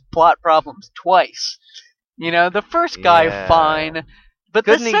solve his plot problems twice. The first guy, Yeah. fine, but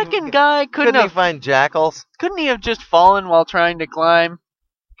Couldn't the he- second guy couldn't he find jackals? couldn't he have just fallen while trying to climb?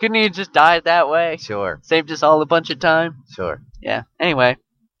 Couldn't he have just died that way? Sure, Saved us all a bunch of time. sure. Yeah. Anyway,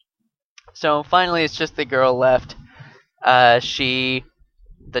 so finally, it's just the girl left.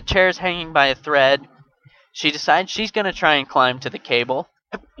 The chair's hanging by a thread. She decides she's gonna try and climb to the cable.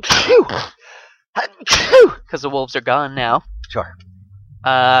 Because the wolves are gone now. Sure.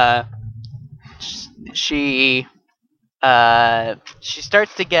 She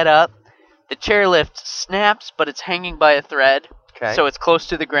starts to get up. The chairlift snaps, but it's hanging by a thread, Okay. so it's close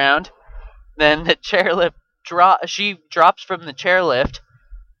to the ground. Then the chairlift she drops from the chairlift,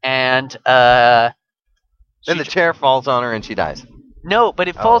 and then the chair falls on her and she dies. no, but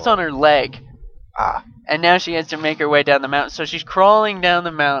it falls Oh. on her leg. Ah. And now she has to make her way down the mountain. So she's crawling down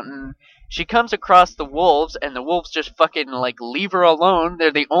the mountain. She comes across the wolves, and the wolves just fucking like leave her alone.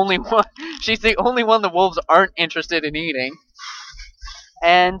 They're the only one. She's the only one the wolves aren't interested in eating.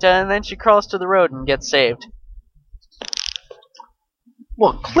 And then she crawls to the road and gets saved.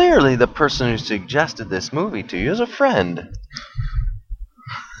 Well, clearly the person who suggested this movie to you is a friend.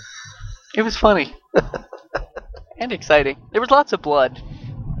 It was funny and exciting. There was lots of blood,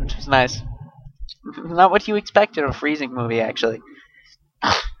 which was nice. Not what you expect in a freezing movie, actually.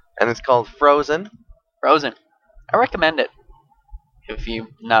 And it's called Frozen. Frozen. I recommend it. If you're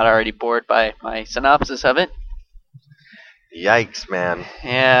not already bored by my synopsis of it. Yikes, man.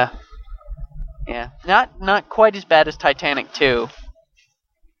 Yeah. Yeah, not quite as bad as Titanic 2,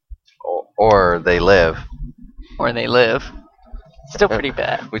 Or They Live, where they live. Still pretty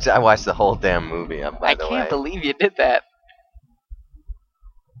bad. which I watched the whole damn movie of, by I the way. can't believe you did that.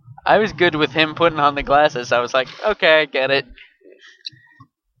 I was good with him putting on the glasses. I was like, okay, I get it.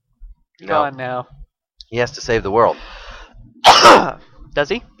 Go No, on now. he has to save the world. Does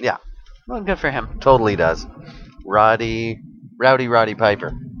he? Yeah. Well, good for him. Totally does. Roddy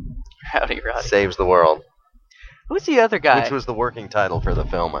Piper Howdy, Roddy. saves the world, Who's the other guy? which was the working title for the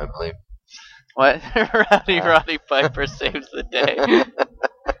film, I believe. What? Roddy Piper saves the day.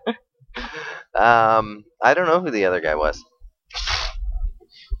 I don't know who the other guy was.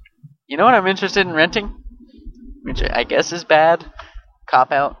 You know what I'm interested in renting? Which I guess is bad.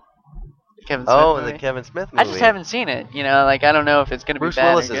 Cop Out. The Kevin Smith movie. The Kevin Smith movie. I just haven't seen it. You know, like I don't know if it's gonna Bruce be bad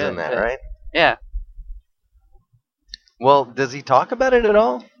Willis or is good, in that, but- right? Yeah. Well, does he talk about it at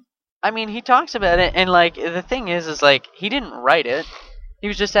all? I mean, he talks about it, and like the thing is like he didn't write it. He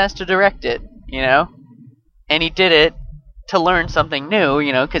was just asked to direct it, you know, and he did it to learn something new,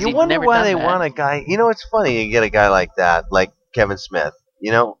 you know, because You he'd wonder never why done they that. want a guy. You know, it's funny you get a guy like that, like Kevin Smith.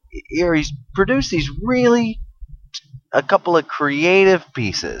 You know, here he's produced these a couple of creative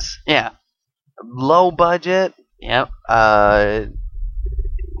pieces, Yeah. low budget. Yep.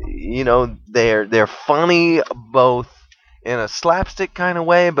 You know, they're funny both in a slapstick kind of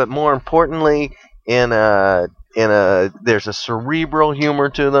way, but more importantly, in a there's a cerebral humor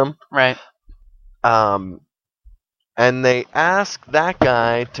to them. Right. And they ask that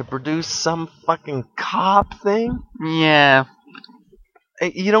guy to produce some fucking cop thing. Yeah.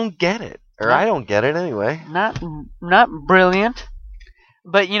 You don't get it, or I don't get it anyway. Not brilliant.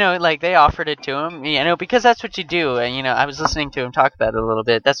 But you know, like they offered it to him, you know, because that's what you do. And you know, I was listening to him talk about it a little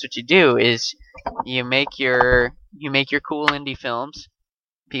bit. That's what you do is you make your cool indie films.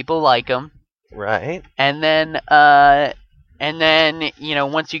 People like them, Right. and then you know,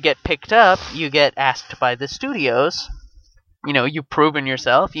 once you get picked up, you get asked by the studios. You know, you've proven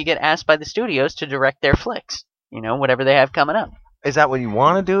yourself. You get asked by the studios to direct their flicks. You know, whatever they have coming up. Is that what you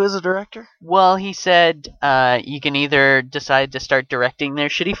want to do as a director? Well, he said you can either decide to start directing their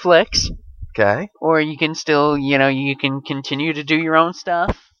shitty flicks, Okay. or you can still, you know, you can continue to do your own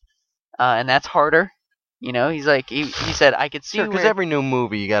stuff, and that's harder. You know, he's like, he said, I could see Sure, because where- every new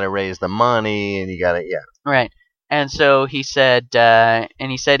movie you got to raise the money and you got to right. And so he said,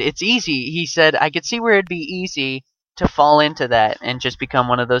 it's easy. He said, I could see where it'd be easy to fall into that and just become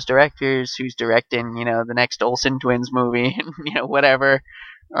one of those directors who's directing, you know, the next Olsen Twins movie, you know, whatever,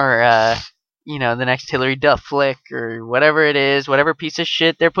 or you know, the next Hilary Duff flick or whatever it is, whatever piece of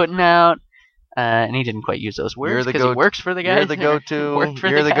shit they're putting out. And he didn't quite use those words because it works for the guys. You're the go-to. Worked for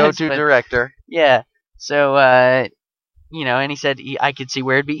You're the guys, go-to but- director. Yeah. So, you know, and he said, I could see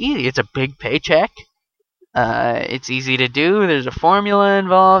where it'd be easy. It's a big paycheck. It's easy to do. There's a formula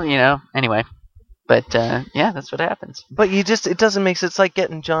involved, you know. Anyway. But, yeah, that's what happens. But it doesn't make sense. It's like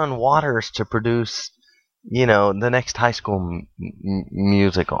getting John Waters to produce, you know, the next High School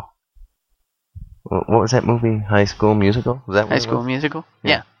Musical. What was that movie? High School Musical? Was that what High it School was? Musical?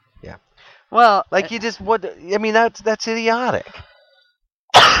 Yeah. Yeah. Yeah. Well, Like you just what? I mean, that's idiotic.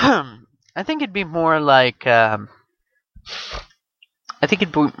 I think it'd be more like, I think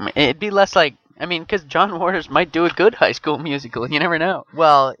it'd be less like, I mean, because John Waters might do a good High School Musical. You never know.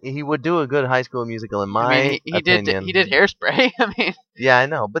 Well, he would do a good High School Musical in my I mean, he opinion. did Hairspray. I mean, Yeah, I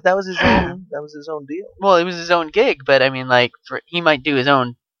know, but that was his own. That was his own deal. well, it was his own gig, but I mean, like, he might do his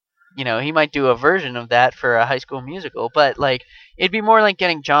own. You know, he might do a version of that for a High School Musical, but like, it'd be more like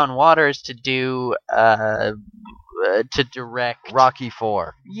getting John Waters to do, to direct Rocky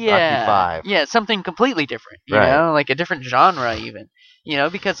IV. Yeah, Rocky V. yeah, something completely different. You Right. know, like a different genre, even. You know,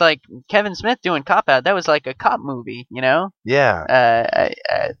 because like Kevin Smith doing Cop Out, that was like a cop movie. You know, Yeah.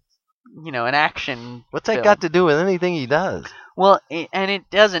 you know, an action. What's that film. got to do with anything he does? Well, and it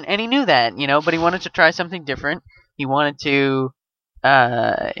doesn't, and he knew that. You know, but he wanted to try something different. He wanted to,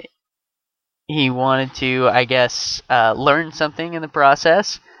 I guess, learn something in the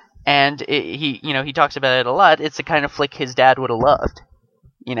process. And he talks about it a lot. It's the kind of flick his dad would have loved.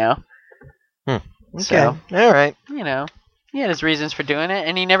 You know. Okay. So, All right. you know, he had his reasons for doing it,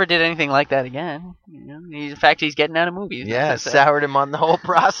 and he never did anything like that again. You know, in fact, he's getting out of movies. Yeah, So- soured him on the whole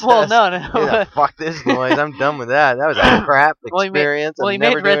process. Well, no. Yeah, fuck this noise. I'm done with that. That was a crap Well, he made- experience. Well, I'm he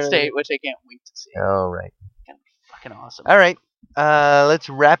never made Red doing State, it which I can't wait to see. again. All right. Fucking awesome. All right. Let's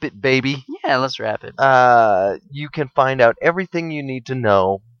wrap it, baby. Yeah, let's wrap it. You can find out everything you need to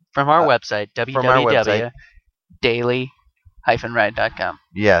know. From our website, from our website. www.daily-ride.com.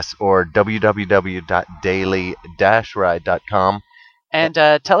 Yes, or www.daily-ride.com. And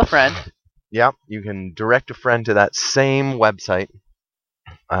tell a friend. Yep, you can direct a friend to that same website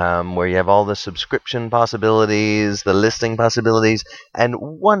where you have all the subscription possibilities, the listing possibilities, and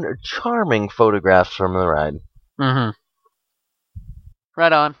one charming photographs from the ride. Mm-hmm.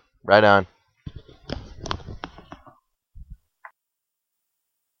 Right on. Right on.